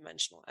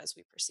three-dimensional as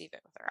we perceive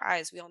it with our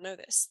eyes. We all know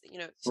this.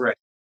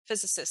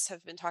 Physicists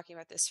have been talking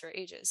about this for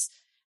ages.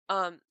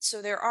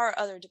 So there are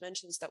other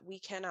dimensions that we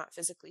cannot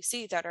physically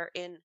see that are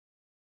in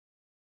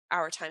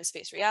our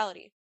time-space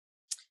reality,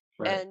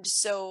 and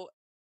so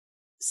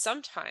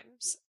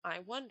sometimes I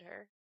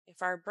wonder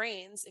if our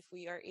brains, if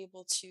we are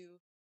able to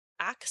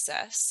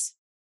access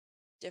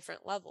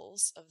different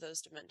levels of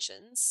those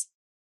dimensions,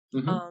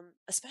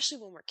 especially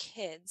when we're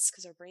kids,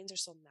 because our brains are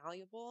so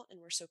malleable and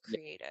we're so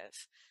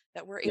creative,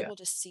 that we're able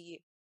to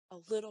see a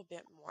little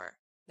bit more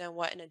than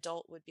what an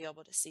adult would be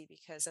able to see,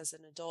 because as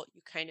an adult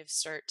you kind of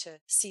start to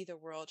see the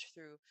world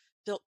through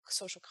built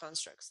social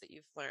constructs that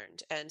you've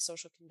learned and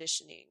social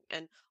conditioning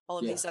and all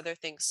of these other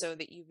things, so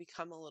that you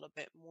become a little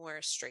bit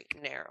more straight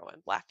and narrow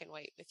and black and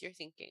white with your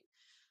thinking.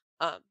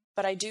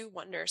 But I do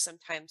wonder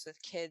sometimes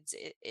with kids,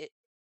 it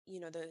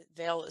the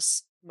veil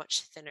is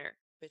much thinner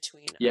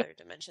between other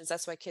dimensions.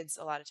 That's why kids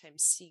a lot of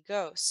times see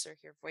ghosts or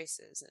hear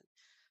voices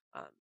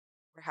and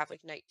or have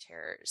like night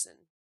terrors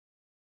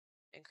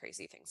and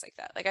crazy things like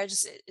that. Like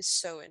it's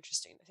so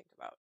interesting to think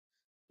about.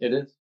 It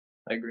is.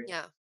 I agree.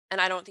 Yeah. And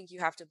I don't think you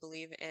have to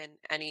believe in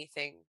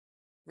anything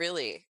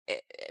really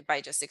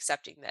by just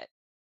accepting that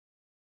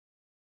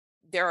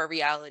there are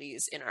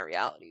realities in our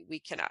reality we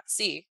cannot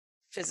see.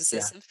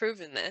 Physicists have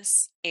proven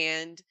this.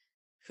 And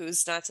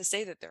who's not to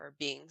say that there are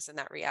beings in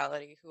that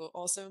reality who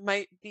also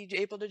might be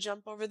able to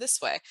jump over this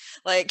way?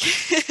 Like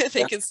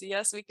they can see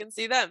us, we can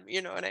see them.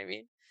 You know what I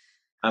mean?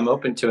 I'm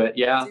open to it.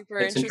 Yeah. Super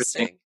It's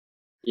interesting. interesting.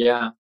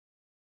 Yeah.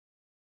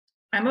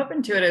 I'm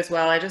open to it as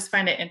well. I just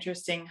find it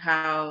interesting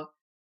how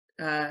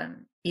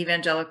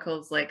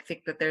evangelicals like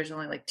think that there's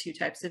only like two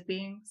types of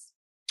beings,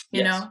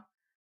 you know,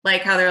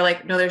 like how they're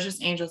like, no, there's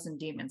just angels and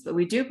demons, but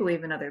we do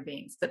believe in other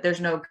beings, but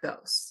there's no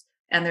ghosts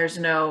and there's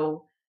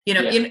no,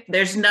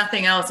 there's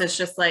nothing else. It's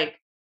just like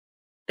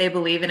they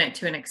believe in it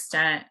to an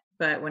extent,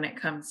 but when it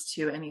comes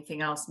to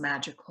anything else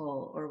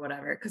magical or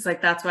whatever, because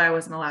like that's why I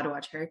wasn't allowed to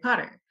watch Harry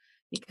Potter,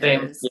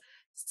 because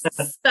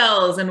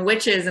spells and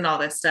witches and all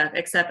this stuff,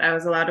 except I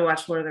was allowed to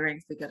watch Lord of the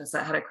Rings because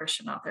I had a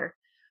Christian author.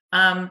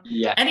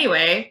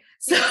 Anyway,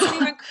 so he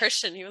wasn't even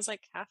Christian, he was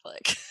like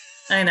Catholic.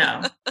 I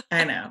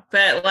know,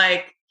 but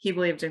like he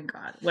believed in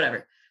God,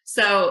 whatever.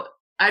 So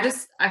I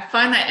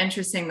find that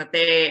interesting that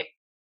they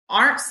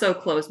aren't so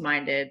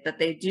close-minded, that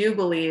they do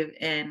believe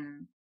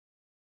in,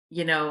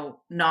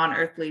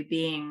 non-earthly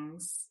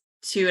beings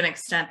to an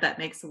extent that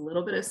makes a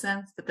little bit of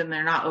sense, but then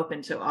they're not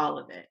open to all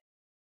of it.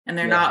 And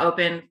they're not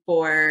open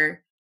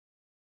for,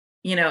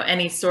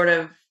 any sort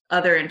of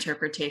other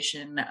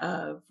interpretation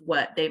of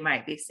what they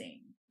might be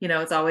seeing.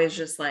 It's always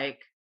just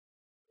like,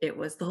 it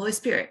was the Holy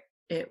Spirit.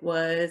 It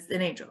was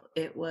an angel.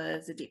 It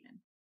was a demon.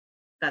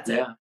 That's it.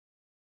 Well,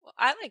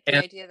 I like the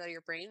idea that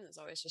your brain is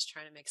always just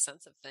trying to make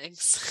sense of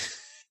things.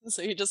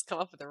 So you just come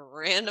up with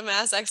random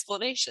ass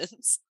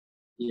explanations.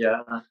 Yeah.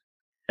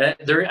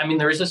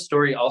 There is a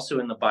story also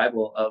in the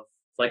Bible of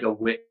like a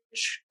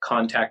witch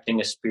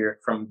contacting a spirit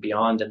from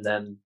beyond, and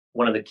then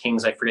one of the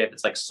kings, I forget if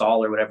it's like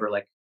Saul or whatever,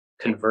 like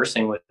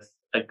conversing with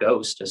a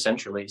ghost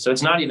essentially. So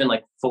it's not even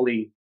like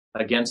fully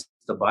against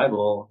the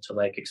Bible to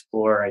like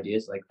explore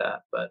ideas like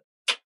that, but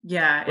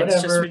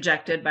it's just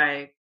rejected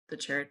by the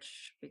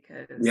church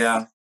because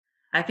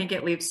I think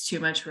it leaves too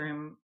much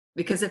room,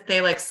 because if they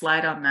like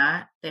slide on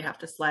that, they have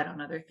to slide on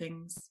other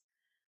things.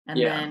 And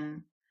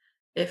then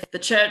if the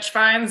church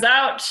finds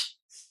out,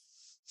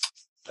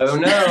 oh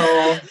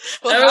no.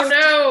 Oh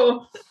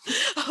no.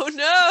 Oh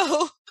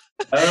no.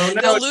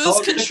 They'll lose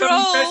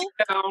control.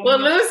 We'll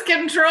lose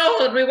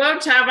control and we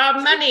won't have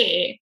our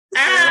money.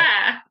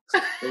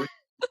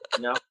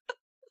 No.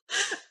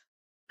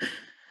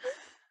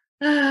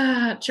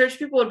 Church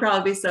people would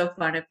probably be so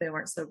fun if they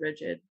weren't so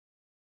rigid.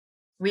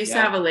 We used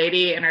to have a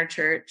lady in our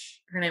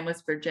church. Her name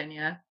was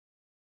Virginia.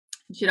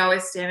 She'd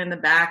always stand in the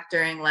back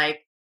during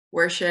like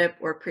worship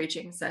or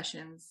preaching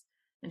sessions,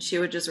 and she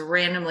would just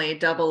randomly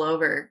double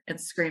over and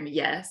scream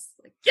yes,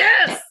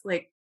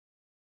 like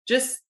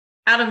just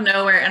out of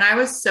nowhere. And I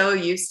was so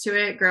used to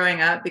it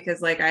growing up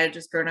because like I had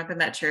just grown up in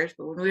that church.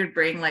 But when we would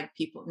bring like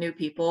new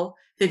people,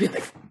 they'd be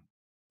like,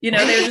 they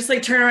would just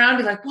like turn around and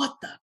be like, what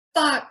the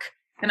fuck?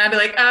 And I'd be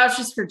like, oh, it's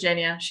just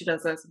Virginia. She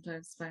does that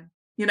sometimes. It's fine.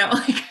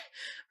 Like,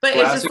 but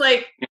classic. It's just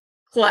like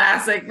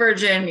classic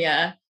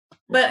Virginia.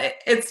 But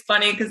it's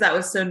funny because that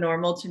was so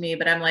normal to me.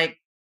 But I'm like,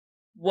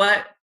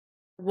 what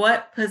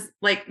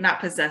not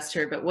possessed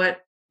her, but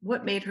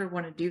what made her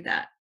want to do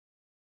that?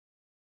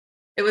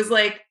 It was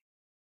like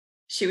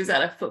she was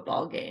at a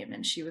football game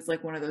and she was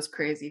like one of those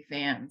crazy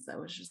fans that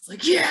was just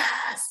like,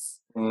 yes.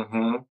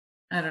 Mm-hmm.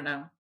 I don't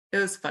know. It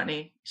was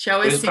funny. She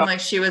always seemed like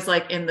she was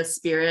like in the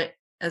spirit,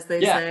 as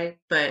they say.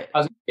 But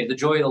the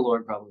joy of the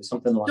Lord, probably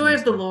something like joy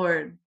of the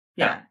Lord.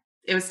 Yeah.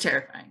 It was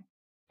terrifying.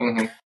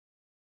 Mm-hmm.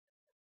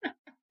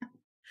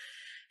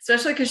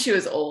 Especially because she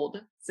was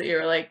old. So you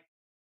were like,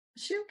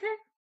 is she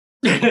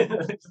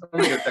okay?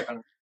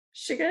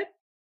 She good?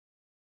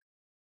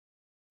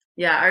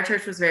 Yeah, our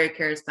church was very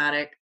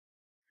charismatic.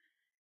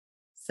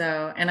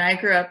 So, and I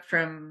grew up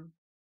in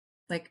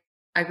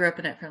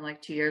it from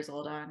like 2 years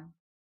old on.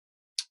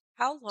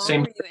 How long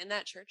were you in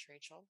that church,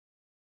 Rachel?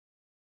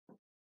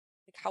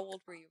 Like, how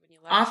old were you when you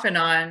left? Off and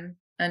on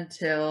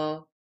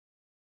until,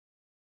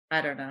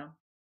 I don't know,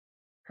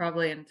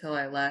 probably until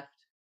I left.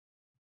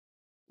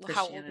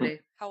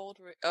 Christianity. How old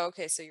were you? Oh,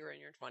 okay, so you were in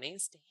your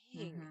 20s.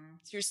 Dang. Mm-hmm.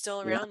 So you're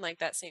still around like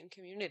that same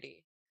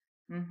community.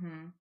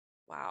 Mm-hmm.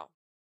 Wow.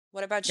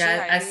 What about you,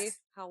 Heidi?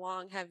 How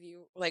long have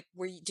you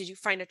did you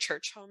find a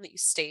church home that you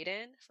stayed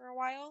in for a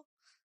while?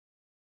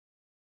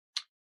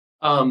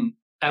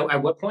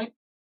 At what point?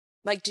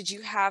 Like, did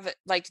you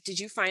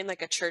find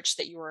like a church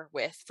that you were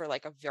with for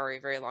like a very,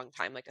 very long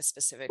time, like a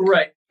specific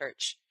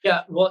church?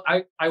 Yeah. Well,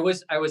 I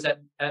was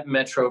at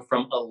Metro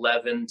from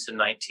 11 to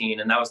 19,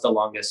 and that was the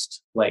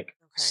longest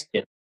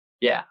stint.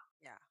 Yeah.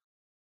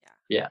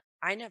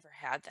 I never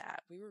had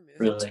that. We were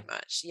moving too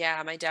much.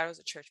 Yeah, my dad was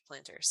a church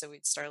planter, so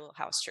we'd start a little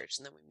house church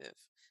and then we move.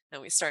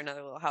 Then we start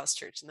another little house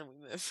church and then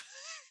we move.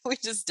 We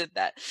just did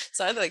that.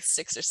 So I had like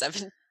 6 or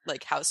 7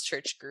 like house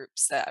church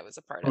groups that I was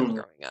a part of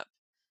growing up.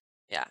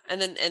 Yeah,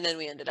 and then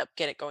we ended up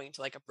going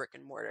to like a brick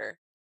and mortar,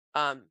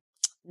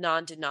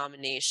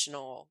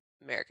 non-denominational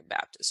American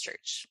Baptist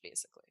Church,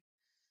 basically,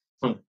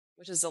 Hmm.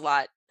 which is a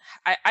lot.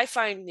 I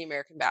find the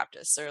American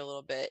Baptists are a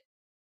little bit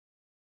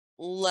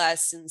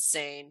less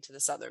insane to the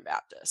Southern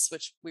Baptists,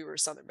 which we were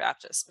Southern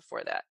Baptists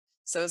before that.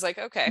 So I was like,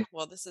 okay,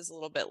 well, this is a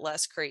little bit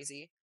less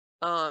crazy.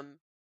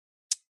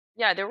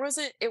 Yeah,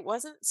 it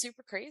wasn't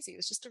super crazy. It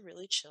was just a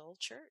really chill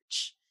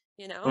church,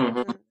 you know? Mm-hmm.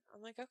 And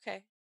I'm like,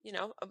 okay,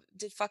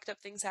 did fucked up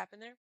things happen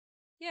there?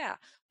 Yeah,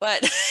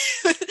 but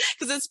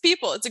because it's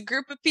people, it's a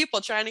group of people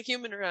trying to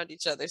human around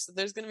each other. So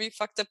there's going to be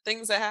fucked up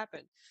things that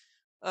happen.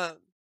 I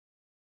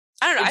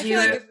don't know. I feel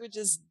like if we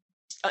just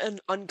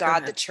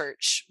ungod the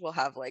church, we'll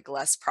have like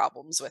less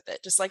problems with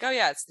it. Just like, oh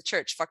yeah, it's the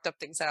church. Fucked up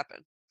things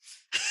happen.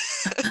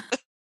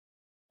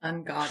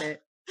 Ungod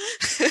it.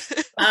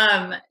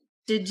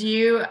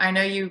 I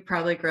know you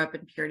probably grew up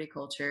in purity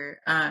culture.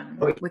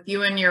 With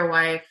you and your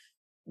wife,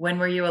 when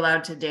were you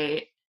allowed to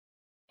date?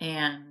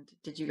 And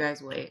did you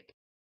guys wait?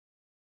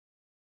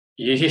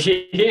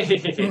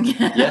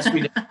 Yes,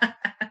 we did.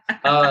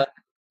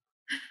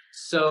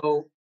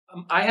 So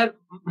I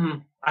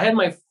had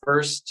my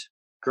first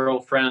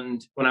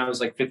girlfriend when I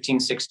was like 15,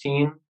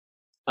 16.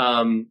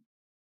 And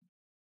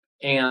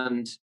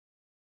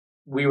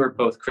we were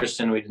both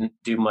Christian. We didn't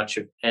do much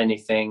of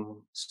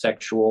anything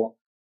sexual.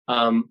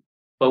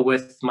 But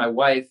with my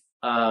wife,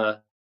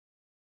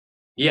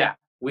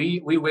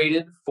 we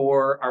waited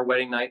for our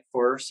wedding night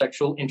for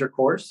sexual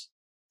intercourse.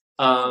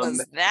 How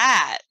was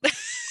that?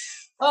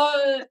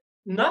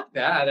 Not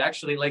bad,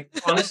 actually. Like,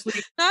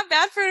 honestly, not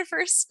bad for the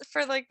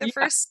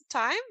first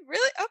time.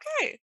 Really?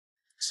 Okay.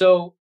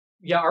 So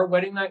yeah, our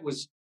wedding night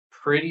was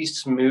pretty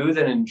smooth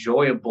and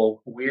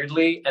enjoyable,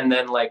 weirdly, and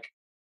then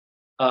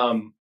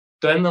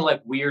then the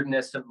like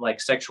weirdness and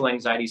like sexual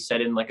anxiety set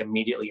in like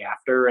immediately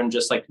after, and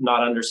just like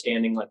not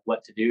understanding like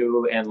what to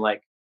do, and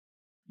like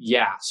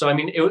so I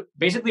mean,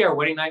 basically our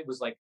wedding night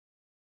was like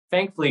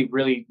thankfully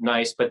really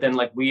nice, but then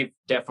like we've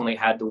definitely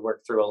had to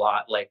work through a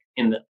lot like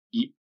in the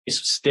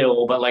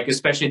still, but like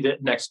especially the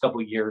next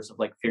couple of years of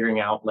like figuring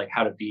out like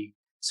how to be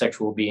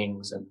sexual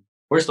beings, and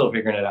we're still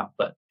figuring it out,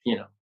 but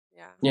yeah.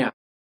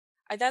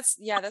 That's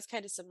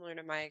kind of similar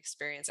to my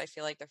experience. I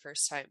feel like the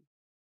first time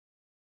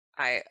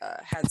I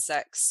had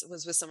sex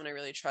was with someone I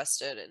really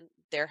trusted, and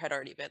there had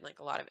already been like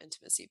a lot of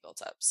intimacy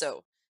built up,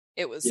 so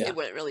it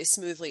went really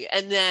smoothly.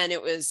 And then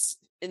it was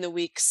in the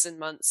weeks and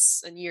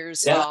months and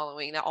years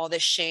following that, all the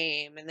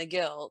shame and the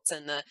guilt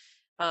and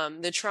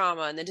the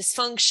trauma and the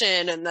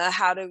dysfunction and the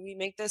how do we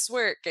make this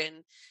work,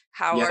 and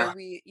how are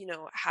we,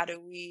 how do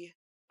we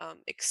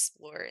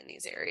explore in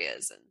these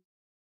areas, and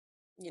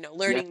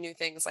learning new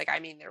things. Like, I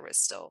mean, there was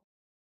still,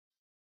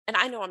 and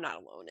I know I'm not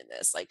alone in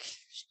this, like,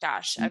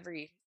 gosh,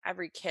 every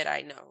kid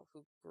I know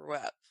who grew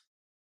up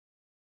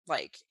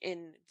like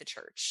in the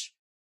church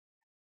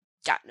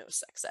got no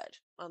sex ed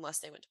unless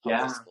they went to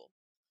public school.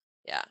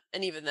 Yeah.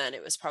 And even then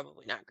it was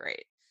probably not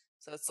great.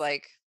 So it's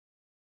like,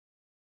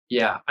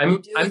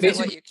 I'm basically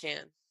what you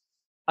can.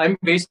 I'm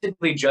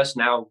basically just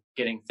now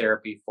getting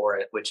therapy for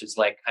it, which is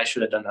like, I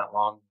should have done that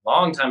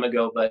long time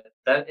ago, but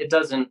that it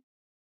doesn't,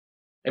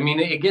 I mean,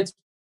 it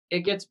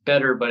gets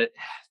better, but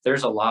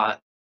there's a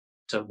lot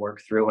to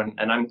work through,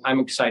 and I'm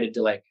excited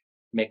to like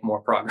make more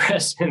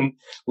progress in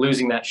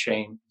losing that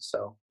shame.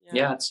 So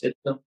it's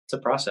a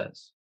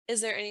process.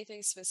 Is there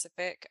anything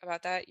specific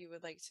about that you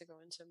would like to go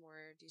into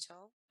more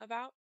detail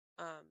about?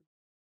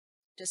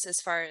 Just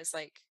as far as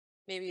like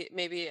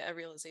maybe a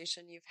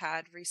realization you've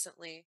had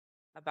recently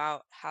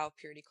about how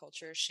purity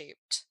culture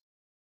shaped,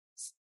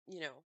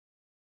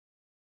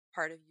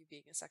 part of you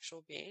being a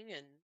sexual being,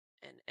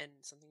 and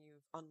something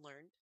you've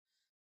unlearned.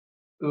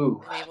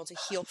 Ooh, and able to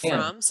heal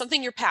from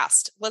something you're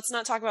past. Let's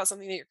not talk about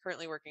something that you're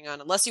currently working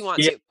on unless you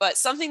want to, but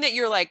something that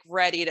you're like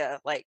ready to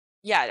like,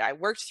 I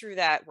worked through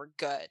that. We're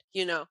good.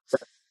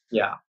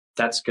 Yeah,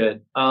 that's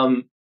good.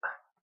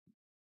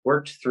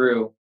 Worked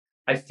through.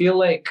 I feel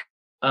like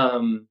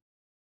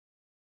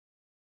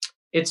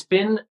it's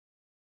been,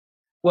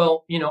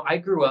 well, I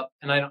grew up,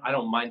 and I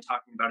don't mind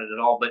talking about it at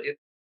all, but it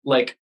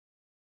like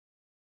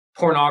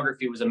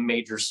pornography was a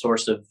major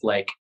source of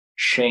like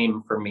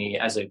shame for me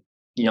as a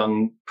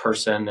young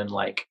person, and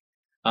like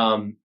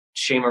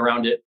shame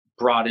around it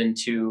brought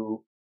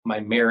into my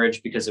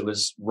marriage because it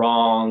was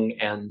wrong,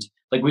 and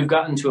like we've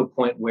gotten to a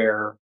point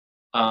where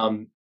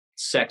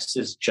sex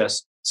is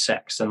just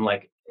sex, and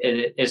like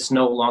it's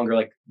no longer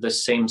like the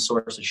same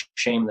source of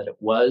shame that it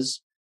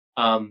was,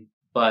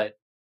 but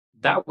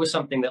that was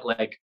something that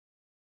like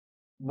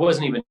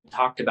wasn't even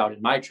talked about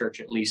in my church.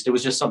 At least it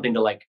was just something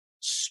to like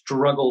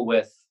struggle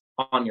with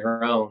on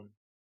your own,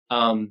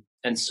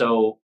 and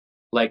so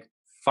like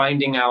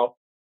finding out,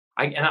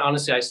 and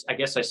honestly, I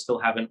guess I still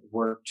haven't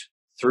worked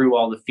through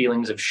all the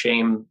feelings of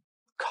shame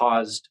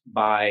caused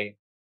by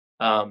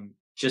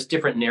just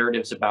different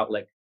narratives about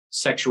like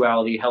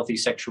sexuality, healthy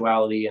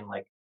sexuality, and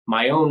like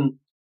my own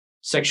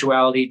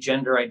sexuality,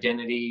 gender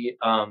identity.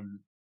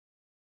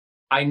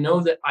 I know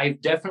that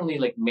I've definitely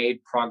like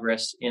made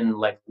progress in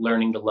like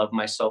learning to love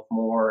myself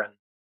more,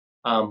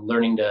 and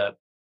learning to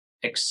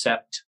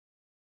accept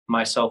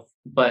myself.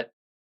 But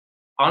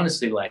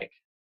honestly, like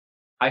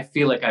I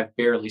feel like I've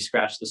barely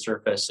scratched the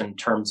surface in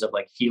terms of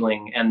like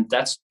healing. And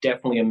that's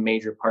definitely a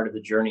major part of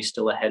the journey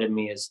still ahead of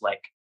me, is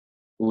like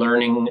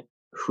learning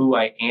who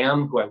I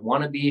am, who I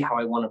want to be, how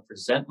I want to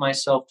present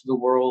myself to the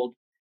world,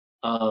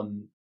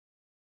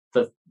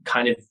 the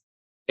kind of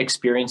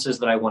experiences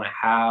that I want to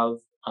have.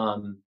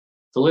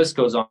 The list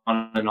goes on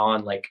and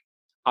on. Like,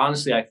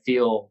 honestly, I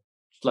feel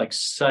like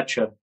such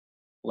a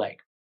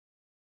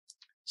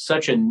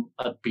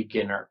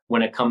beginner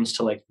when it comes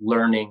to like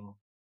learning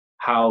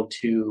how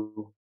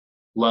to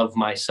love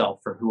myself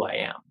for who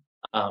I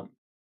am.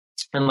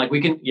 And like we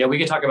can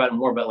talk about it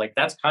more, but like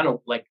that's kind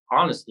of like,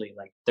 honestly,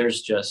 like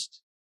there's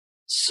just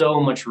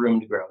so much room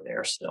to grow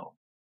there still.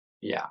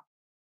 Yeah.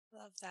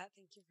 Love that.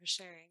 Thank you for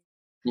sharing.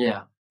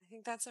 Yeah. I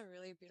think that's a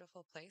really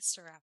beautiful place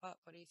to wrap up.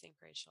 What do you think,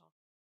 Rachel?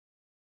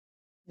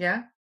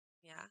 Yeah.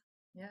 Yeah.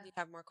 Yeah. Do you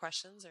have more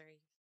questions, or?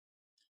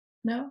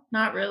 No,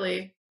 not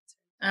really.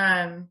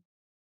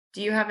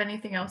 Do you have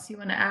anything else you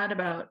want to add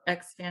about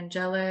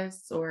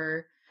Exvangelis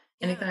or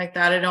anything like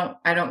that? I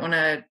don't want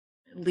to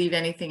leave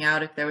anything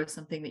out if there was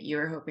something that you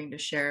were hoping to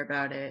share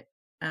about it.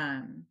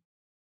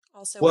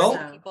 Also, where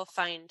can people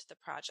find the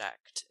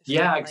project if they'd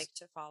like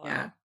to follow?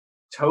 Yeah,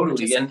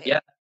 totally. And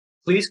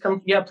please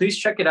come. Yeah, please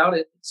check it out.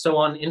 So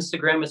on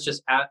Instagram, it's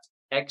just at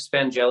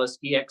Exvangelis,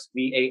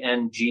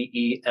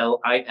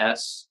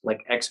 Exvangelis,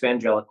 like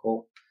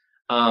Exvangelical.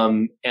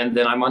 And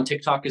then I'm on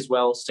TikTok as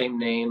well, same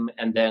name.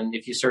 And then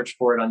if you search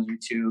for it on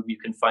YouTube, you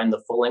can find the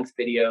full length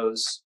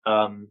videos.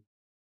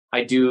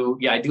 I do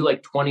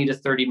like 20 to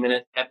 30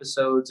 minute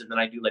episodes, and then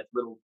I do like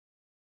little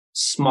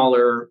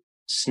smaller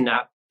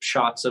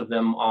snapshots of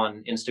them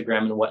on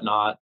Instagram and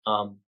whatnot.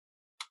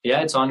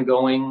 It's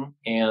ongoing,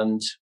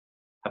 and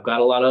I've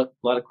got a lot of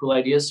cool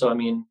ideas. So I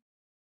mean,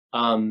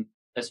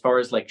 as far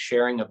as like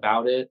sharing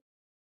about it,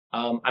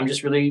 I'm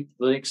just really,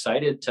 really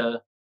excited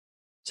to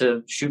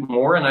shoot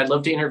more, and I'd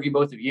love to interview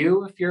both of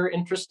you if you're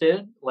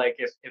interested. Like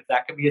if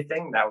that could be a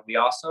thing, that would be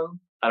awesome.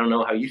 I don't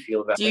know how you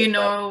feel about it. Do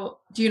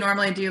you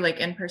normally do like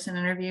in-person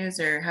interviews,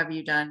 or have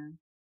you done?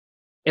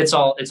 It's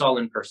all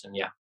in person.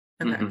 Yeah.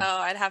 Okay. Mm-hmm. Oh,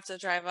 I'd have to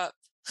drive up.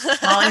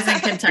 Molly's in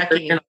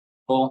Kentucky.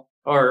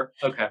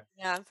 Okay.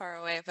 Yeah, I'm far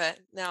away, but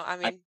no, I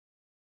mean,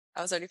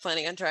 I was already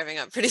planning on driving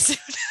up pretty soon.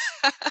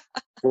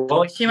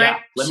 Well, she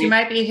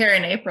might be here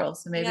in April,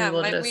 so maybe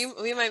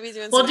we might be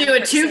doing. We'll do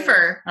a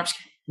twofer.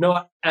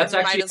 No, that's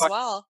actually might as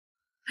well.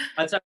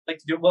 That's what I'd like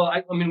to do. Well,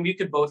 I mean, we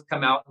could both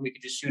come out and we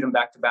could just shoot them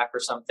back to back or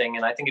something,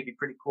 and I think it'd be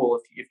pretty cool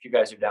if you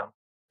guys are down.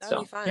 That would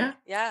be fun.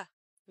 Yeah.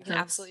 We can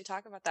absolutely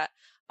talk about that.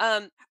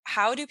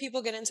 How do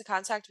people get into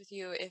contact with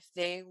you if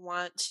they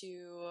want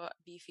to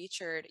be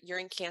featured? You're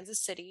in Kansas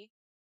City,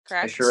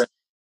 correct? Sure.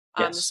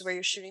 Yes. This is where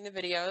you're shooting the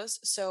videos.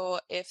 So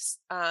if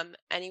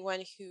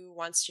anyone who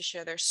wants to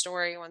share their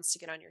story, wants to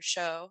get on your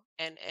show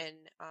and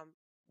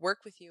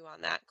work with you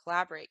on that,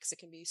 collaborate, because it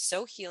can be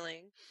so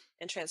healing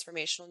and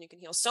transformational, and you can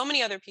heal so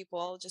many other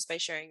people just by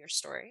sharing your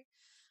story.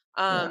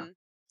 How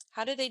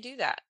do they do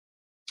that?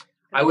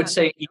 I would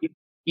say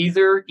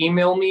either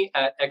email me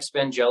at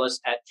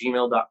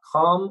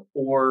exvangelis@gmail.com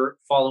or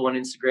follow on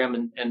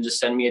Instagram and just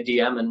send me a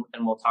DM and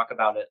we'll talk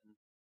about it.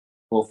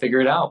 We'll figure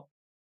it out.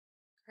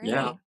 Great.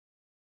 Yeah.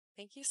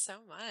 Thank you so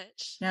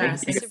much. Yeah,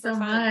 thanks so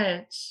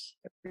much.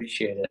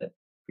 Appreciate it.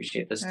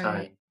 Appreciate this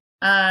time.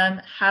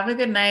 Right. Have a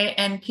good night.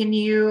 And can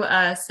you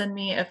send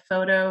me a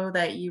photo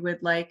that you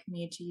would like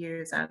me to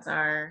use as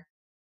our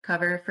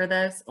cover for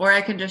this, or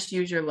I can just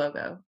use your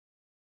logo?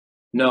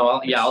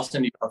 No, I'll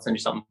send you something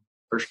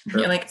for sure.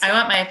 You're like, I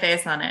want my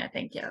face on it.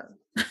 Thank you.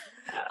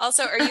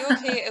 Also, are you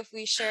okay if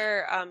we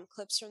share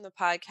clips from the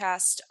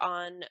podcast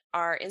on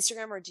our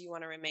Instagram, or do you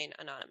want to remain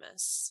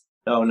anonymous?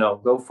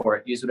 No, go for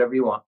it. Use whatever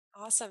you want.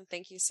 Awesome.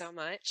 Thank you so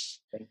much.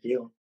 Thank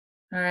you.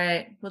 All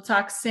right. We'll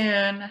talk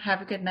soon. Have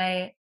a good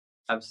night.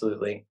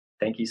 Absolutely.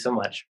 Thank you so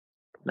much.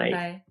 Night.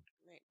 Bye.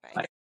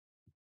 Bye.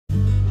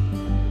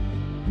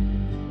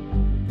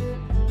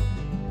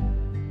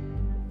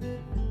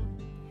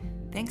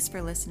 Thanks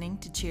for listening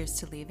to Cheers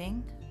to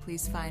Leaving.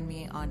 Please find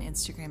me on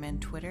Instagram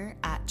and Twitter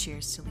at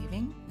Cheers to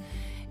Leaving.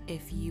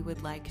 If you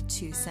would like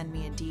to send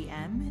me a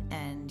DM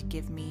and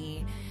give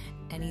me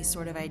any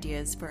sort of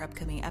ideas for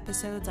upcoming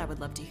episodes, I would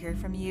love to hear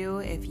from you.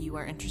 If you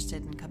are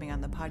interested in coming on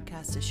the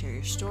podcast to share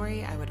your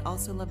story, I would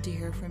also love to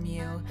hear from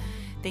you.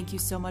 Thank you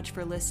so much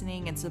for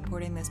listening and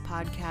supporting this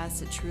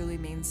podcast. It truly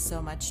means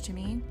so much to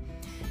me.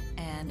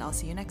 And I'll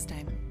see you next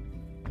time.